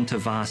flowing into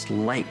vast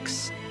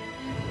lakes.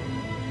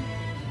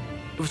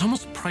 It was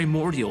almost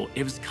primordial.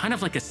 It was kind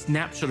of like a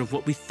snapshot of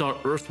what we thought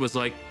Earth was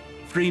like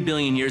 3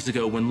 billion years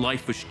ago when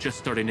life was just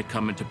starting to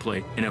come into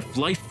play. And if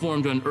life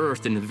formed on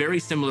Earth in very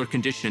similar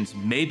conditions,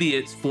 maybe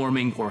it's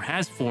forming or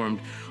has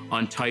formed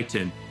on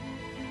Titan.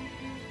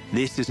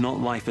 This is not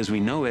life as we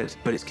know it,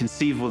 but it's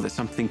conceivable that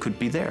something could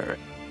be there.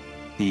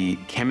 The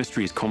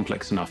chemistry is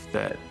complex enough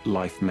that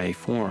life may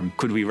form.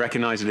 Could we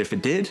recognize it if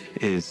it did,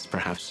 is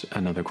perhaps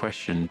another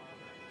question.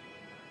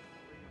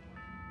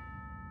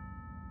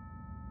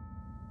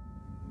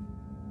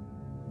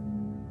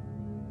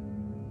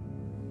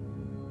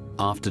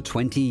 After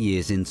 20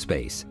 years in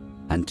space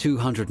and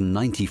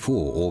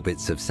 294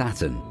 orbits of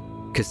Saturn,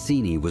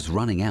 Cassini was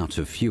running out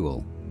of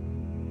fuel.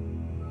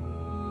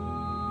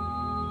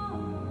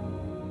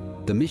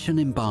 The mission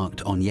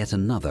embarked on yet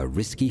another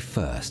risky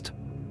first,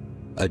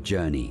 a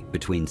journey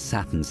between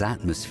Saturn's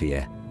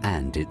atmosphere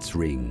and its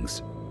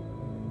rings.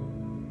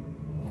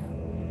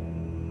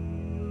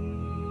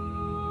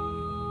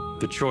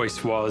 The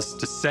choice was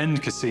to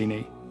send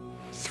Cassini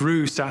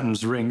through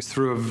Saturn's rings,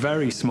 through a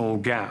very small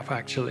gap,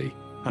 actually,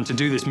 and to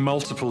do this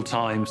multiple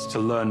times to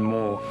learn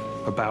more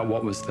about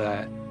what was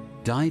there.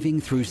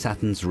 Diving through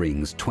Saturn's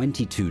rings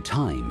 22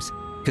 times,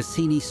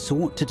 Cassini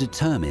sought to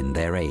determine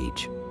their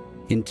age.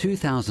 In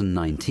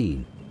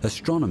 2019,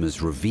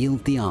 astronomers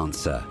revealed the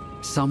answer,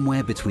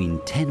 somewhere between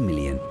 10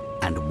 million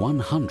and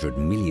 100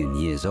 million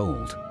years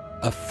old,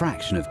 a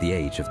fraction of the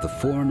age of the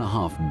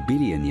 4.5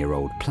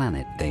 billion-year-old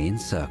planet they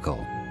encircle.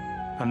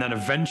 And then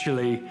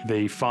eventually,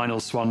 the final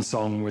swan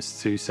song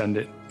was to send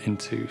it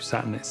into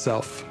Saturn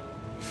itself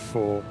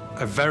for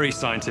a very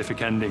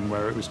scientific ending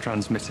where it was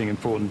transmitting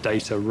important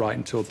data right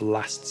until the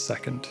last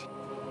second.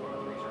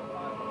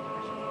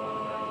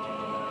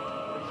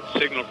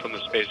 Signal from the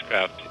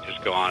spacecraft is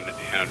gone,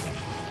 and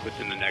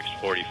within the next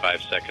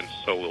 45 seconds,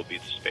 so will be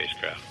the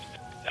spacecraft.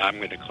 I'm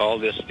going to call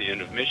this the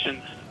end of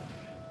mission.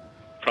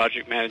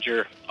 Project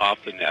manager off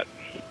the net.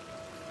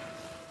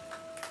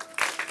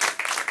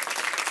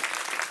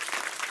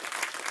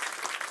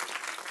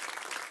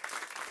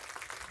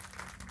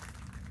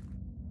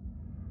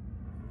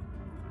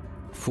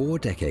 Four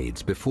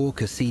decades before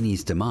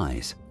Cassini's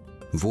demise,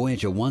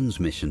 Voyager 1's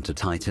mission to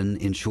Titan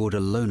ensured a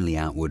lonely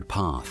outward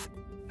path,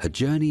 a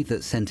journey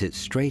that sent it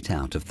straight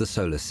out of the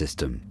solar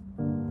system.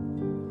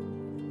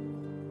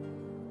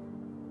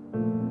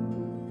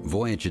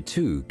 Voyager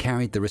 2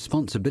 carried the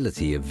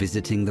responsibility of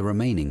visiting the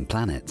remaining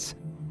planets,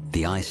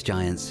 the ice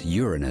giants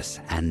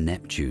Uranus and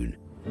Neptune.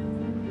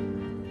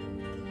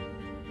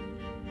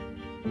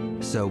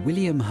 Sir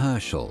William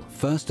Herschel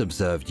first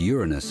observed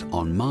Uranus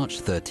on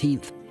March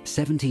 13th,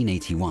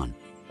 1781,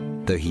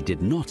 though he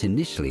did not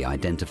initially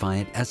identify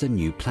it as a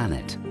new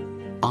planet.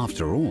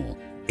 After all,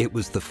 it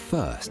was the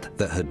first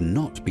that had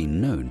not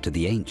been known to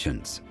the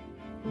ancients.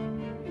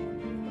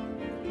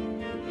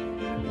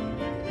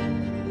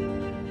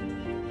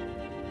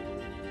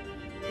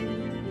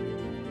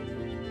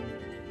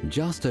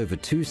 Just over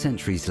 2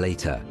 centuries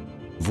later,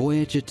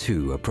 Voyager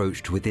 2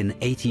 approached within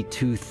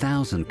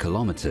 82,000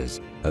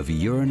 kilometers of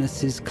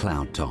Uranus's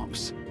cloud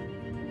tops.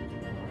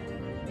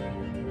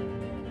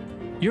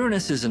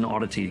 Uranus is an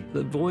oddity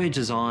that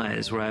Voyager's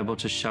eyes were able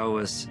to show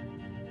us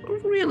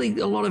really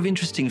a lot of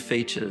interesting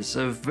features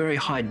of very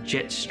high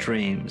jet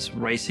streams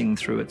racing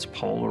through its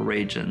polar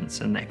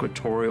regions and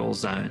equatorial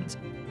zones,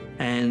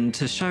 and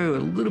to show a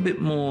little bit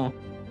more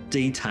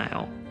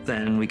detail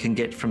than we can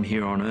get from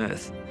here on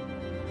Earth.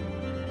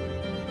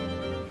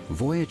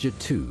 Voyager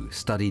 2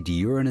 studied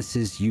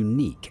Uranus's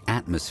unique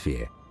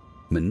atmosphere,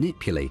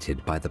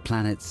 manipulated by the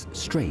planet's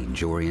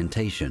strange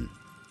orientation.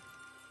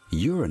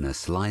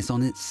 Uranus lies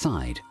on its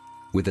side,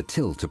 with a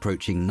tilt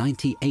approaching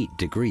 98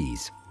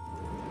 degrees.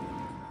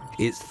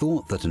 It's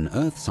thought that an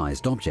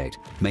Earth-sized object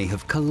may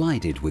have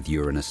collided with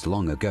Uranus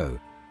long ago,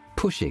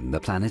 pushing the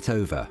planet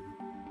over.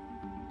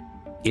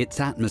 Its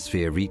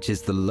atmosphere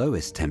reaches the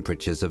lowest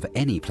temperatures of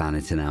any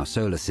planet in our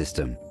solar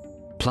system,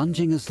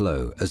 plunging as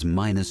low as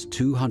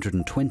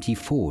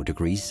 -224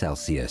 degrees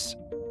Celsius.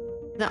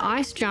 The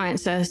ice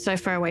giants are so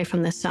far away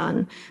from the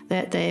sun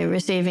that they're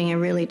receiving a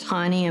really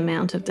tiny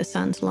amount of the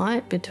sun's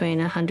light,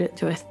 between 100th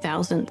to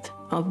 1,000th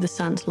of the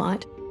sun's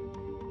light.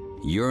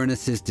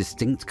 Uranus's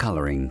distinct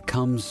coloring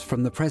comes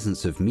from the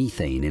presence of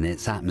methane in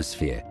its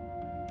atmosphere,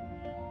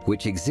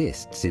 which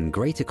exists in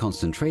greater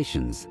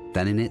concentrations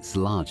than in its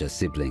larger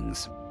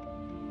siblings.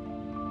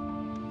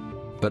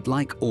 But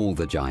like all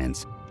the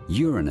giants,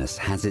 Uranus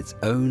has its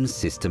own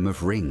system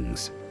of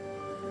rings.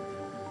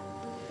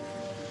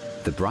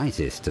 The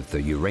brightest of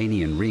the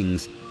Uranian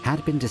rings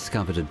had been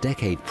discovered a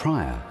decade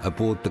prior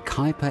aboard the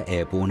Kuiper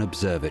Airborne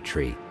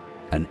Observatory,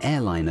 an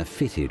airliner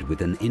fitted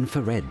with an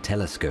infrared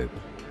telescope.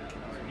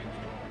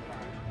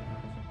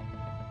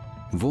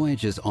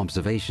 Voyager's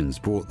observations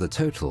brought the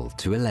total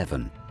to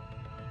 11.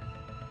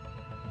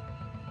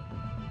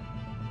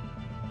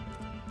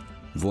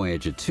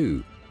 Voyager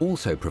 2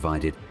 also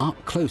provided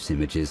up-close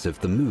images of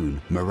the moon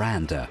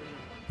Miranda,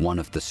 one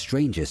of the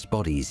strangest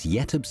bodies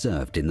yet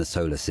observed in the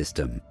solar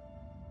system.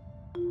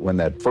 When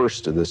that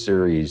first of the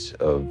series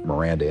of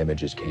Miranda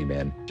images came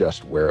in,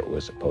 just where it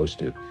was supposed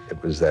to,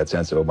 it was that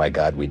sense of, oh my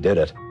God, we did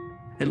it.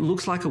 It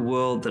looks like a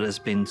world that has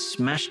been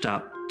smashed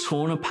up,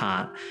 torn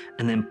apart,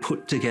 and then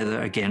put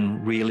together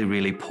again really,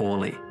 really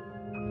poorly.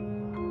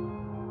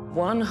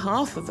 One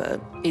half of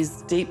it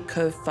is deep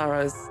curved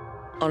furrows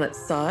on its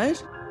side,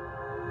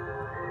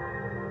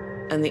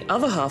 and the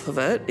other half of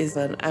it is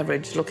an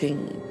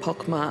average-looking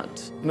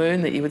pockmarked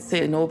moon that you would see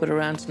in orbit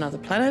around another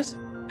planet.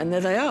 And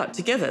there they are,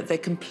 together. They're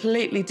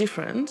completely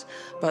different,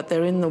 but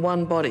they're in the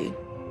one body.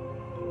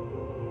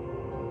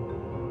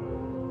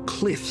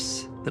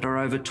 Cliffs that are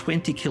over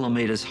 20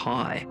 kilometres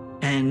high,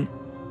 and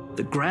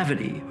the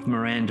gravity of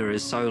Miranda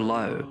is so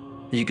low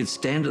that you could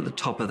stand at the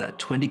top of that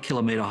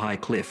 20-kilometre high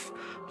cliff,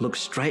 look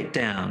straight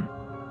down,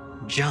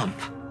 jump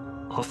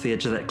off the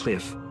edge of that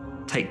cliff,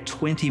 take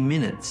 20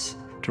 minutes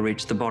to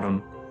reach the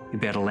bottom.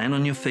 You'd be able to land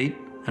on your feet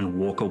and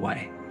walk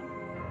away.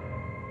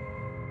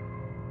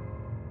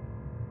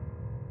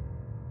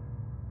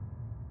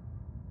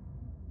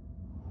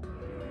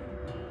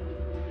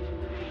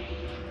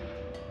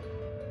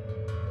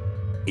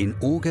 In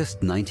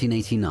August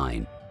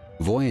 1989,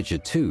 Voyager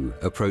 2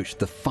 approached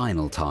the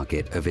final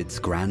target of its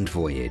grand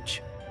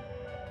voyage,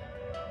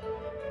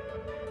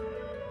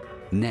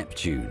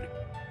 Neptune,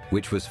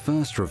 which was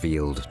first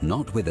revealed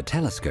not with a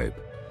telescope,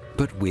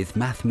 but with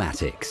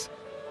mathematics.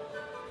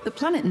 The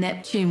planet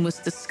Neptune was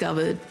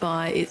discovered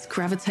by its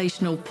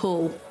gravitational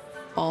pull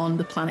on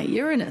the planet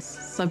Uranus.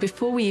 So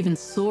before we even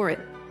saw it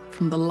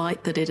from the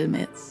light that it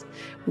emits,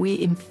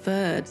 we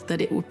inferred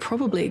that it would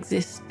probably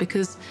exist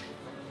because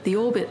the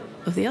orbit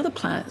of the other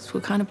planets were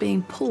kind of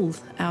being pulled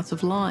out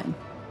of line.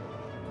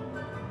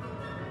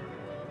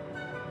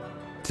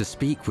 To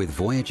speak with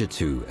Voyager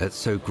 2 at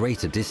so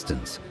great a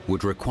distance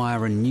would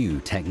require a new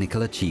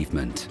technical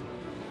achievement.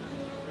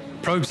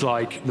 Probes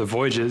like the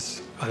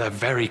Voyagers, they're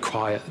very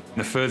quiet.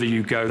 The further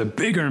you go, the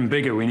bigger and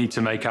bigger we need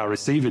to make our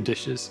receiver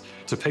dishes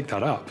to pick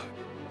that up.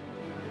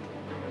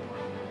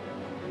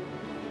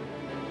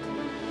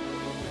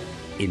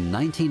 In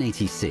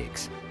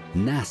 1986,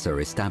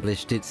 NASA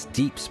established its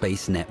Deep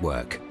Space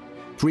Network,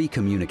 3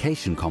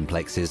 communication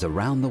complexes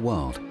around the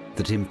world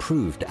that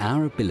improved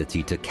our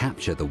ability to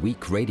capture the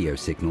weak radio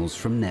signals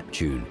from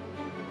Neptune.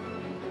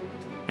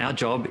 Our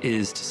job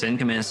is to send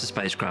commands to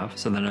spacecraft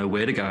so they know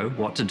where to go,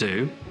 what to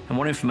do, and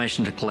what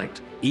information to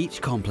collect.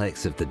 Each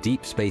complex of the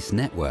Deep Space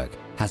Network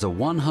has a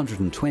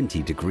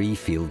 120-degree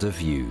field of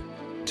view.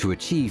 To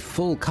achieve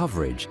full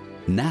coverage,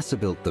 NASA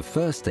built the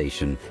first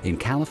station in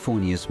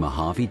California's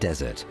Mojave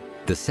Desert,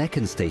 the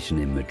second station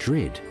in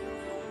Madrid,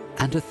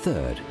 and a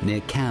third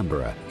near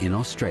Canberra in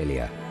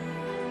Australia.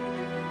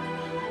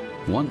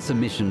 Once a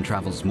mission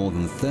travels more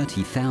than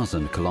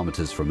 30,000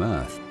 kilometers from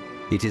Earth,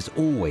 it is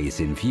always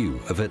in view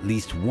of at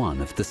least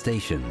one of the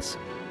stations.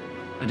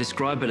 I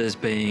describe it as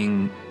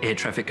being air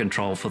traffic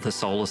control for the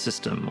solar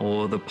system,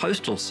 or the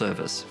postal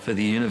service for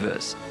the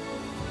universe.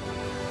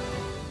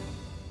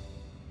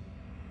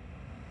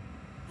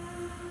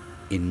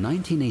 In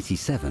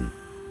 1987,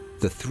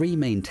 the 3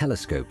 main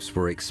telescopes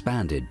were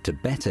expanded to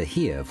better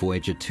hear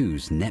Voyager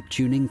 2's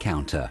Neptune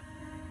encounter.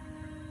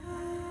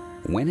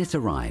 When it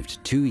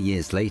arrived 2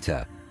 years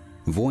later,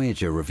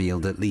 Voyager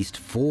revealed at least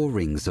 4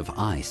 rings of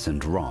ice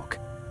and rock.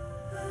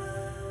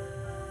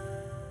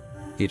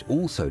 It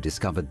also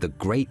discovered the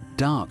Great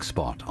Dark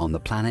Spot on the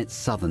planet's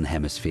southern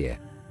hemisphere,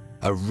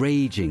 a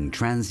raging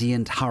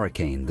transient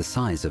hurricane the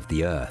size of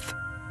the Earth.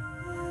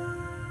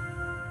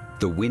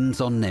 The winds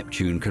on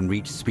Neptune can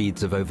reach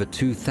speeds of over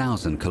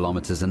 2,000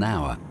 kilometers an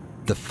hour,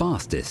 the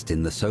fastest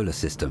in the solar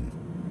system.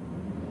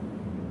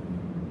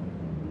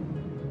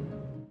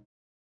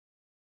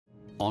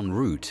 En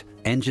route,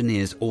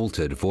 engineers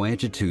altered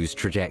Voyager 2's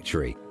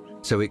trajectory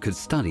so it could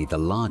study the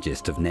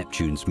largest of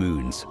Neptune's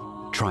moons,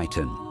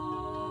 Triton.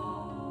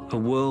 A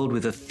world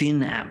with a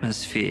thin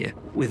atmosphere,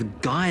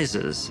 with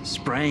geysers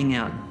spraying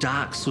out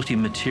dark sooty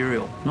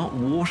material, not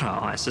water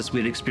ice as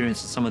we'd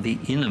experienced at some of the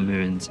inner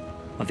moons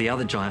of the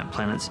other giant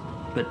planets,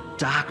 but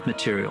dark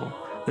material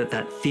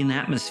that thin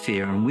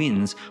atmosphere and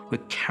winds were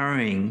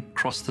carrying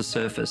across the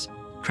surface,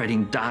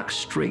 creating dark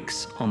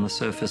streaks on the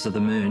surface of the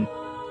moon.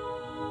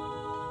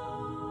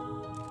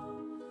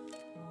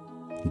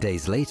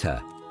 Days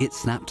later, it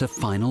snapped a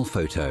final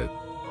photo.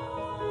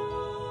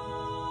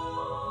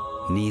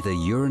 Neither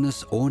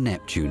Uranus or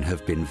Neptune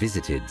have been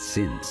visited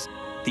since.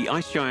 The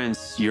ice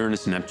giants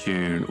Uranus and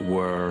Neptune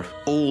were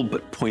all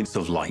but points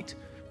of light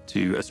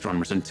to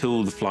astronomers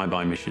until the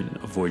flyby mission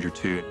of Voyager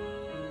 2.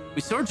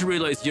 We started to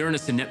realize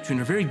Uranus and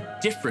Neptune are very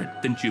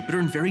different than Jupiter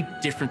and very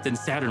different than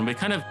Saturn. We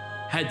kind of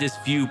had this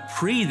view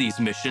pre these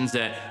missions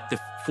that the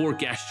four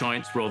gas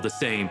giants were all the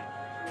same.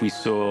 We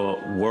saw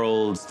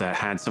worlds that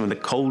had some of the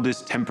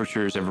coldest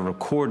temperatures ever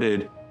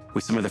recorded,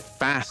 with some of the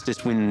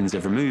fastest winds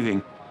ever moving,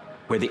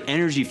 where the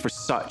energy for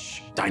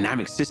such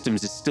dynamic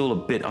systems is still a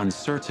bit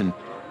uncertain.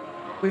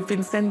 We've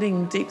been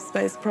sending deep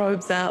space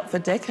probes out for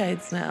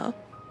decades now,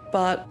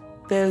 but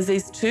there's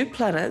these two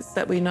planets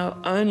that we know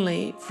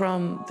only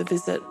from the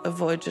visit of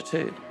Voyager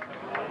 2.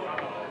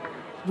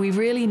 We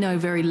really know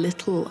very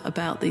little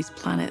about these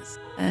planets,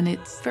 and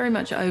it's very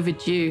much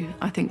overdue,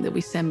 I think, that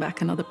we send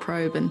back another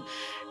probe and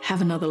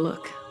have another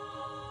look.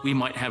 We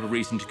might have a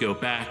reason to go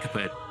back,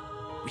 but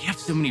we have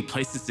so many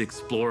places to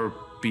explore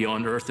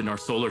beyond Earth in our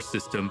solar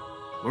system.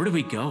 Where do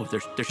we go?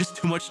 There's just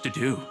too much to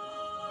do.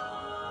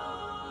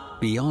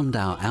 Beyond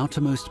our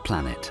outermost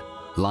planet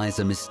lies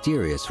a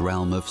mysterious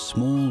realm of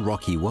small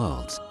rocky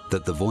worlds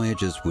that the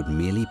Voyagers would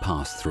merely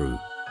pass through.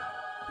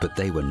 But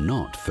they were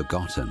not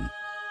forgotten.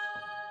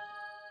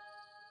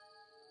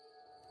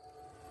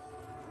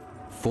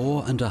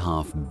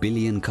 4.5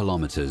 billion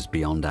kilometers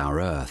beyond our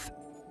Earth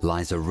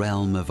lies a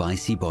realm of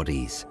icy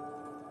bodies,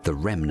 the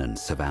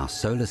remnants of our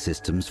solar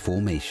system's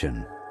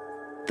formation.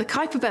 The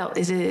Kuiper Belt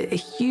is a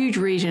huge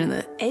region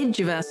at the edge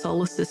of our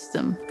solar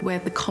system where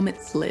the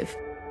comets live.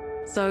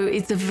 So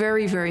it's a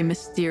very, very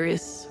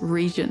mysterious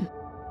region.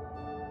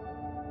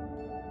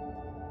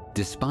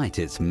 Despite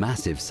its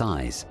massive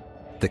size,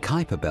 the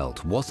Kuiper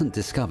Belt wasn't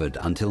discovered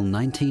until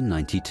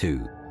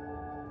 1992.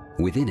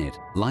 Within it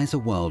lies a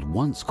world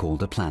once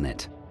called a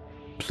planet,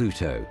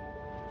 Pluto.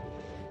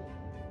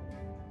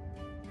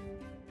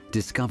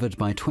 Discovered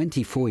by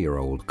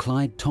 24-year-old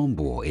Clyde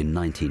Tombaugh in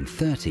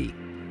 1930,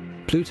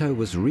 Pluto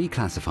was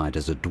reclassified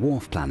as a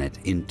dwarf planet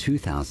in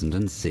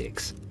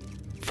 2006,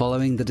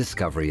 following the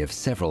discovery of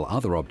several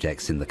other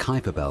objects in the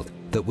Kuiper Belt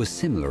that were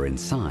similar in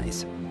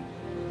size.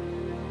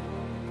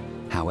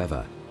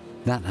 However,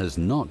 that has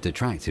not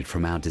detracted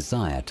from our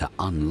desire to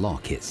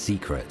unlock its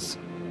secrets.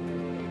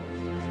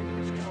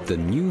 The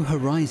New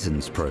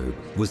Horizons probe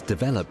was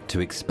developed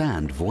to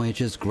expand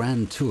Voyager's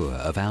grand tour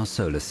of our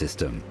solar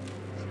system.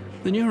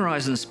 The New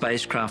Horizons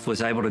spacecraft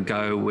was able to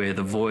go where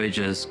the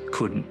Voyagers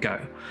couldn't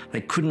go.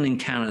 They couldn't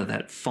encounter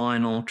that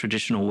final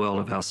traditional world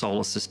of our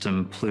solar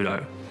system,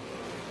 Pluto.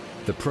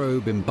 The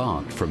probe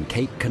embarked from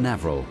Cape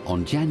Canaveral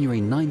on January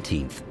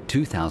 19,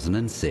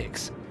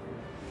 2006.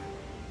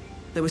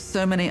 There were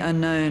so many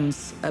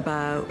unknowns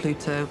about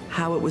Pluto,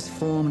 how it was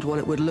formed, what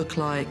it would look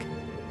like.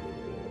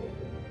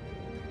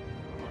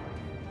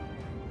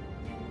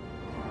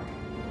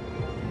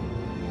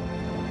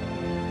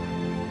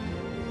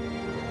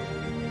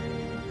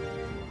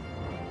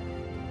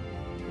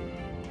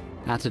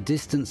 At a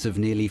distance of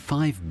nearly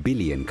 5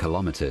 billion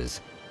kilometers,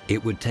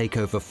 it would take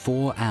over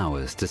 4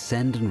 hours to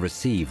send and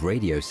receive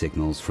radio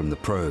signals from the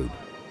probe.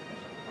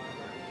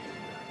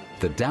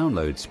 The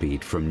download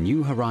speed from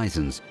New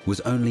Horizons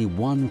was only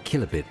 1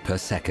 kilobit per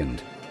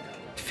second,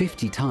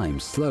 50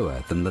 times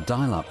slower than the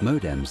dial-up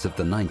modems of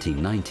the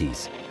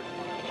 1990s.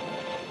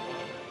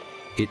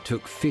 It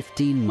took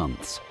 15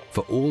 months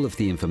for all of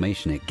the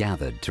information it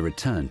gathered to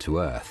return to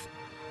Earth.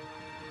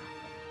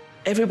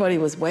 Everybody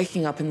was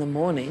waking up in the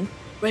morning,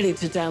 ready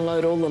to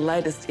download all the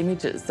latest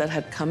images that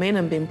had come in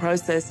and been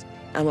processed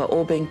and were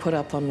all being put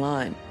up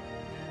online.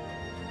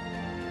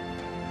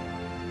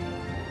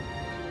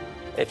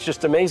 It's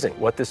just amazing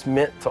what this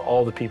meant to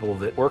all the people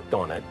that worked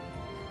on it,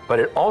 but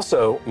it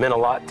also meant a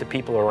lot to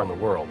people around the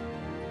world.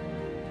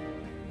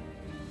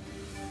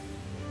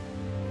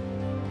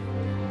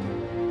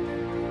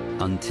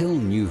 Until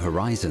New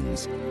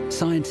Horizons,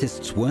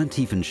 scientists weren't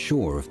even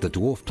sure of the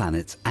dwarf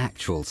planet's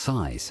actual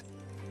size.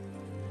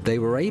 They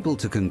were able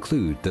to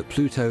conclude that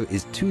Pluto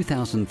is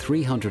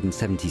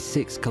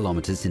 2,376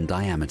 kilometers in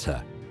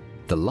diameter,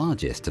 the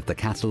largest of the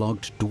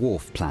catalogued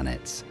dwarf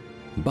planets.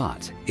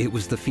 But it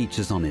was the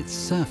features on its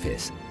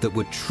surface that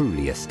were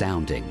truly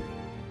astounding.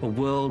 a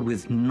world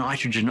with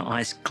nitrogen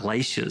ice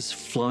glaciers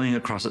flowing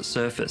across its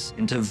surface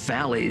into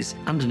valleys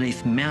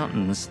underneath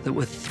mountains that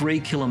were 3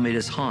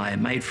 kilometers high,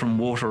 made from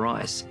water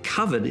ice,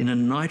 covered in a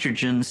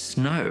nitrogen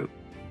snow.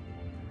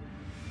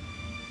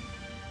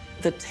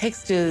 The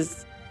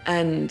textures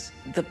and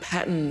the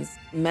patterns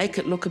make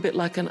it look a bit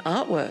like an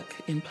artwork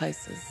in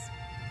places.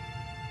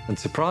 And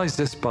surprised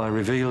us by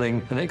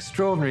revealing an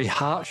extraordinary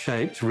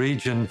heart-shaped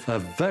region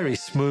of very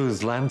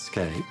smooth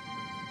landscape.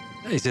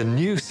 It's a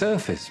new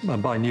surface,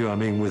 and by new I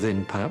mean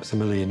within perhaps 1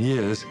 million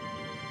years.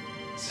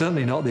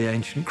 Certainly not the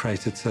ancient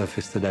cratered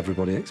surface that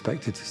everybody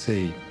expected to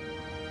see.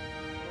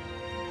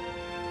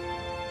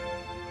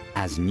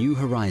 As New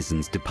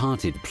Horizons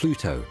departed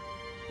Pluto,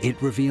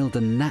 it revealed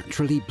a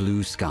naturally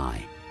blue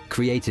sky,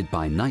 created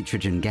by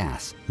nitrogen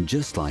gas,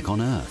 just like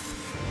on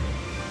Earth.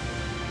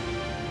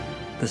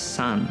 The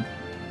sun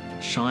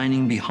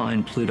shining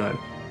behind Pluto,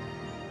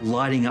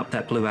 lighting up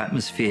that blue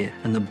atmosphere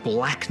and the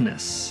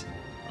blackness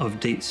of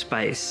deep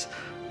space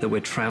that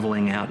we're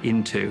traveling out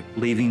into,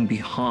 leaving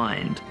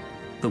behind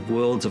the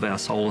worlds of our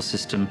solar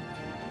system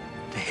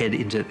to head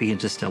into the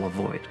interstellar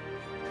void.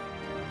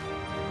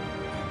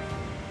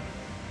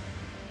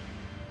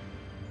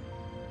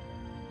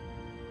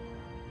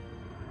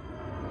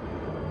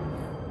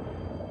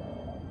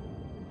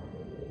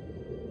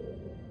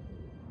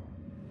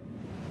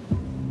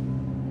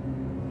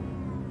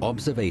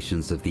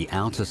 Observations of the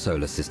outer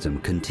solar system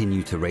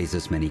continue to raise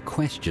as many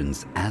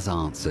questions as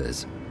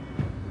answers.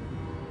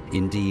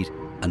 Indeed,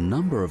 a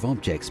number of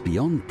objects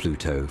beyond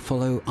Pluto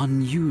follow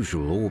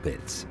unusual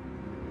orbits.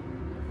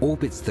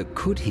 Orbits that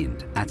could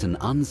hint at an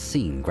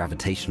unseen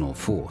gravitational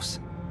force.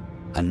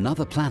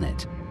 Another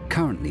planet,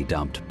 currently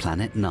dubbed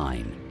Planet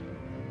 9.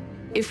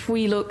 If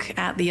we look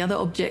at the other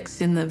objects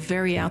in the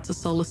very outer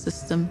solar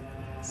system,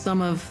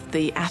 some of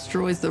the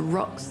asteroids, the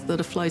rocks that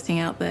are floating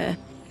out there,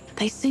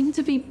 they seem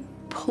to be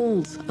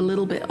pulled a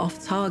little bit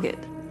off target.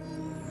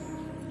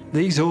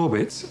 These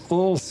orbits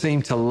all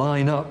seem to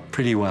line up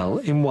pretty well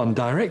in one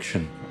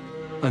direction,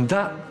 and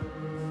that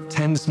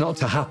tends not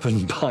to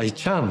happen by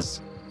chance.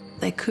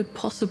 There could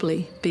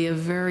possibly be a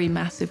very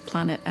massive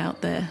planet out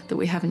there that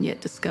we haven't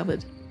yet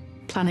discovered,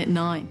 Planet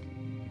 9.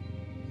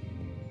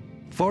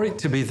 For it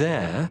to be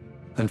there,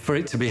 and for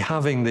it to be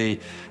having the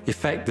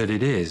effect that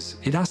it is,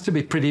 it has to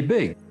be pretty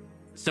big.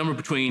 Somewhere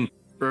between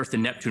Earth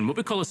and Neptune, what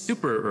we call a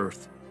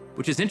super-Earth,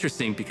 which is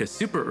interesting because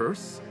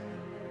super-Earths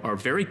are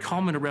very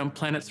common around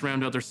planets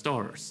around other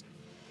stars.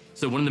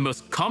 So one of the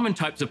most common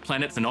types of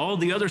planets in all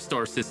the other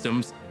star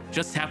systems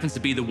just happens to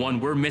be the one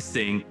we're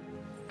missing.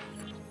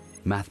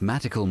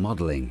 Mathematical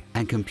modeling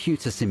and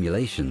computer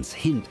simulations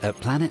hint at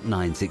Planet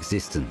 9's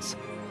existence,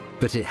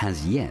 but it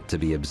has yet to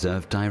be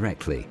observed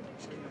directly.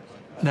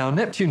 Now, a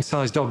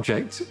Neptune-sized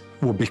object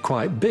would be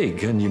quite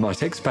big, and you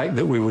might expect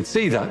that we would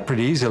see that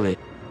pretty easily,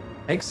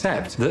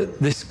 except that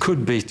this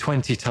could be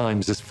 20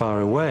 times as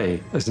far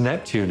away as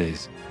Neptune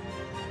is.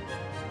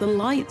 The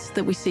light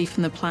that we see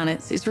from the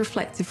planets is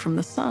reflected from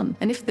the sun.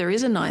 And if there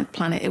is a 9th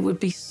planet, it would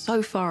be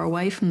so far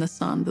away from the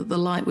sun that the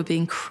light would be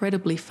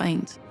incredibly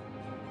faint.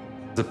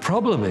 The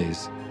problem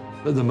is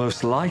that the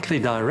most likely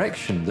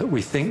direction that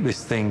we think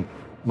this thing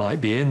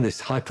might be in,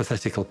 this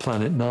hypothetical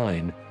Planet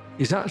 9,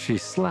 is actually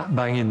slap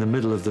bang in the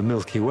middle of the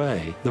Milky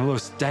Way, the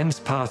most dense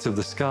part of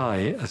the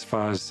sky as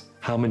far as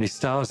how many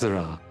stars there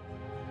are.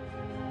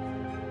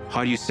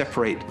 How do you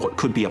separate what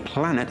could be a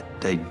planet,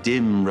 a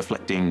dim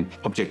reflecting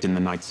object in the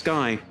night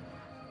sky,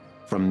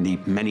 from the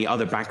many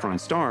other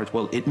background stars?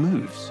 Well, it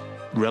moves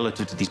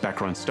relative to these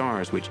background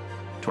stars, which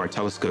to our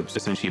telescopes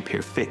essentially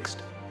appear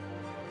fixed.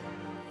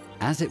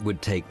 As it would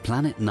take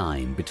Planet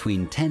 9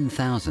 between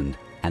 10,000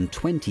 and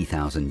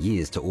 20,000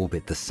 years to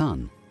orbit the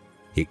Sun,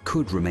 it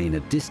could remain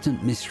a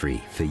distant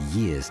mystery for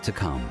years to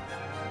come.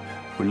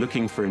 We're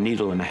looking for a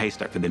needle in a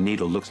haystack, but the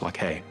needle looks like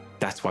hay.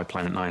 That's why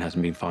Planet 9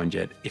 hasn't been found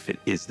yet, if it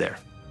is there.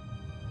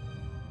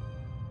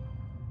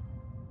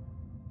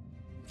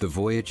 The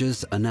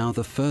Voyagers are now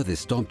the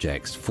furthest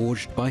objects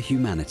forged by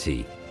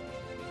humanity.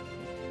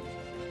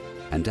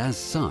 And as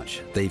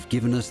such, they've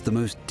given us the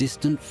most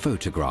distant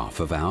photograph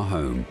of our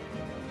home.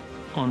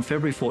 On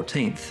February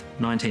 14th,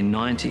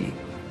 1990,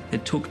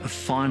 it took a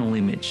final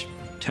image,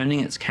 turning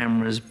its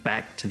cameras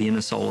back to the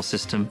inner solar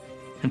system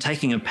and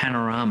taking a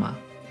panorama,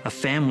 a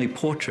family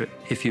portrait,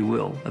 if you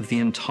will, of the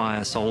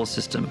entire solar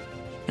system.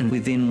 And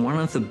within one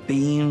of the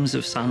beams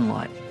of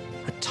sunlight,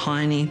 a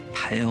tiny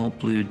pale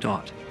blue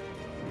dot,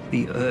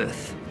 the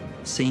Earth,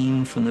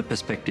 seen from the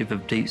perspective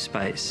of deep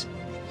space.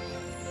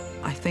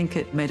 I think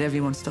it made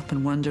everyone stop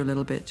and wonder a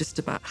little bit just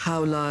about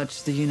how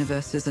large the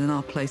universe is and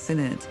our place in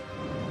it.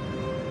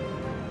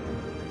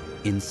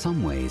 In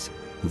some ways,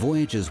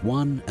 Voyagers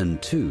 1 and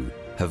 2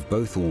 have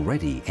both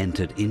already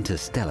entered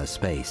interstellar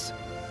space.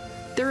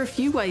 There are a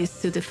few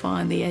ways to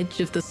define the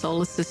edge of the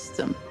solar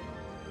system.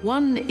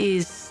 One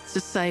is to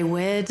say,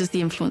 where does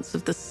the influence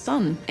of the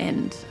sun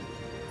end?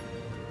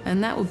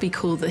 And that would be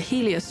called the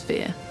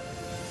heliosphere.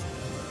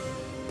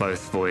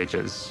 Both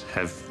Voyagers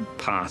have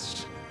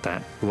passed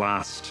that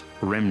last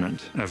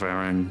remnant of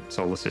our own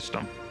solar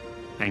system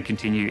and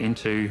continue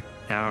into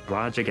our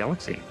larger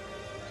galaxy.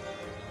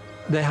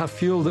 They have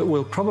fuel that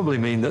will probably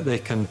mean that they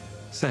can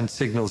send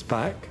signals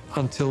back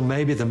until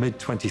maybe the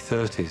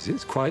mid-2030s.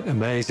 It's quite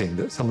amazing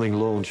that something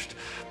launched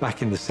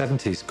back in the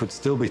 70s could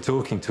still be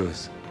talking to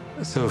us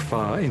so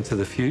far into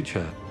the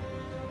future.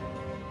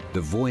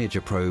 The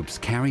Voyager probes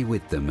carry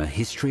with them a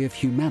history of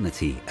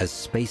humanity as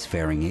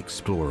spacefaring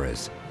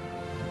explorers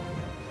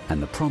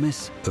and the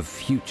promise of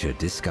future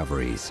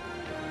discoveries.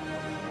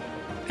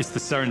 It's the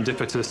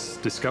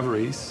serendipitous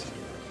discoveries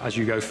as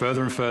you go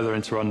further and further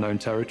into unknown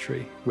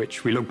territory,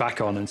 which we look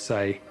back on and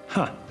say,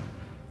 huh,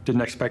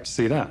 didn't expect to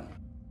see that.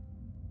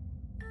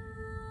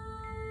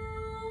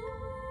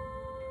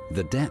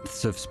 The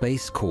depths of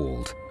space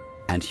called,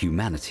 and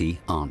humanity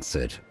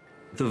answered.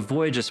 The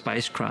Voyager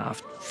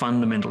spacecraft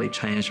fundamentally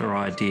changed our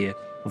idea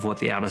of what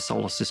the outer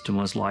solar system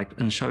was like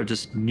and showed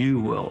us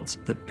new worlds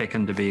that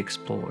beckoned to be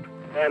explored.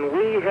 And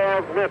we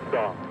have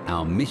liftoff.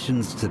 Our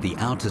missions to the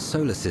outer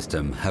solar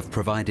system have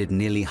provided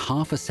nearly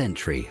half a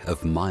century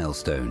of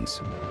milestones.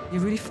 You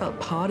really felt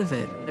part of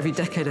it. Every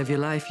decade of your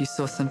life, you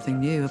saw something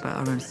new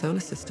about our own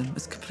solar system. It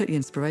was completely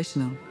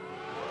inspirational.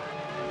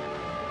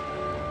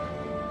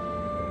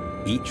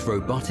 Each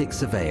robotic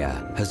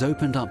surveyor has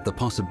opened up the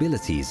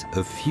possibilities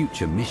of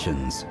future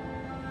missions.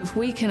 If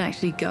we can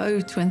actually go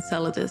to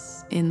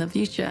Enceladus in the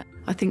future,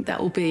 I think that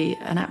will be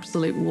an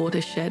absolute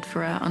watershed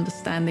for our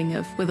understanding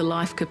of whether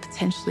life could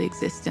potentially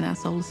exist in our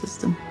solar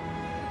system.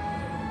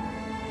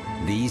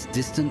 These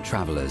distant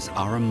travelers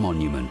are a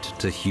monument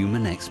to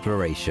human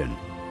exploration.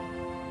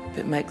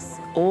 It makes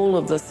all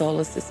of the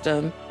solar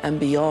system and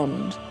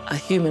beyond a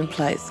human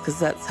place, because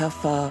that's how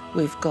far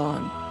we've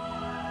gone.